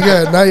 there you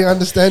go. Now you're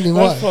understanding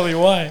That's why. probably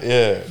why.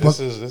 yeah, But this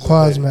is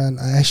Quaz, it. man,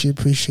 I actually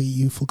appreciate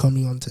you for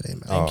coming on today,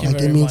 man. Thank you Like,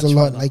 it very means a much,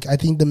 lot. brother. Like, I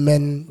think the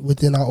men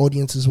within our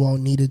audience as well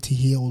needed to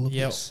hear all of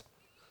Yep. this.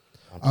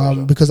 My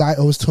pleasure. Because I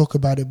always talk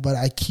about it, but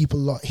I keep a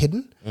lot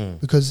hidden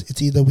because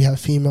it's either we have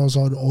females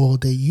on or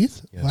they're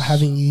youth. Yes. But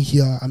having you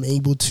here, I'm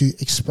able to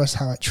express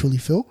how I truly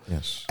feel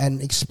Yes.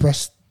 and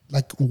express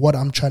like what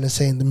I'm trying to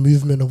say in the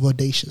movement of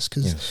Audacious.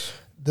 Because Yes.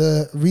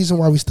 the reason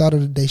why we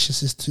started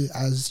Audacious is to,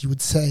 as you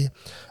would say,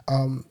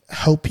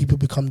 help people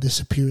become their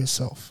superior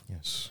self.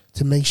 Yes.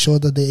 To make sure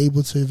that they're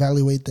able to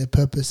evaluate their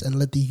purpose and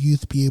let the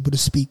youth be able to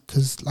speak.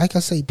 Because, like I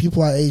say,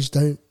 people our age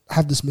don't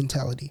have this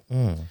mentality.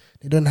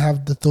 They don't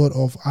have the thought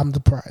of I'm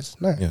the prize.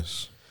 No.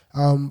 Yes.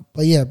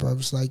 But yeah, bro,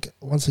 it's like,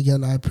 once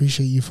again, I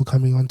appreciate you for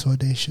coming on to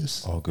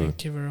Audacious. All good.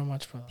 Thank you very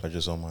much, brother.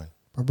 Pleasure's all mine.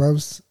 But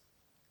bros,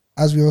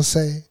 as we all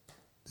say,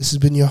 this has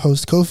been your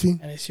host, Kofi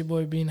And it's your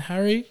boy being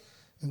Harry.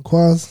 and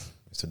Quaz.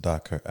 It's a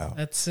Darko out.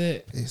 That's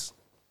it. Peace.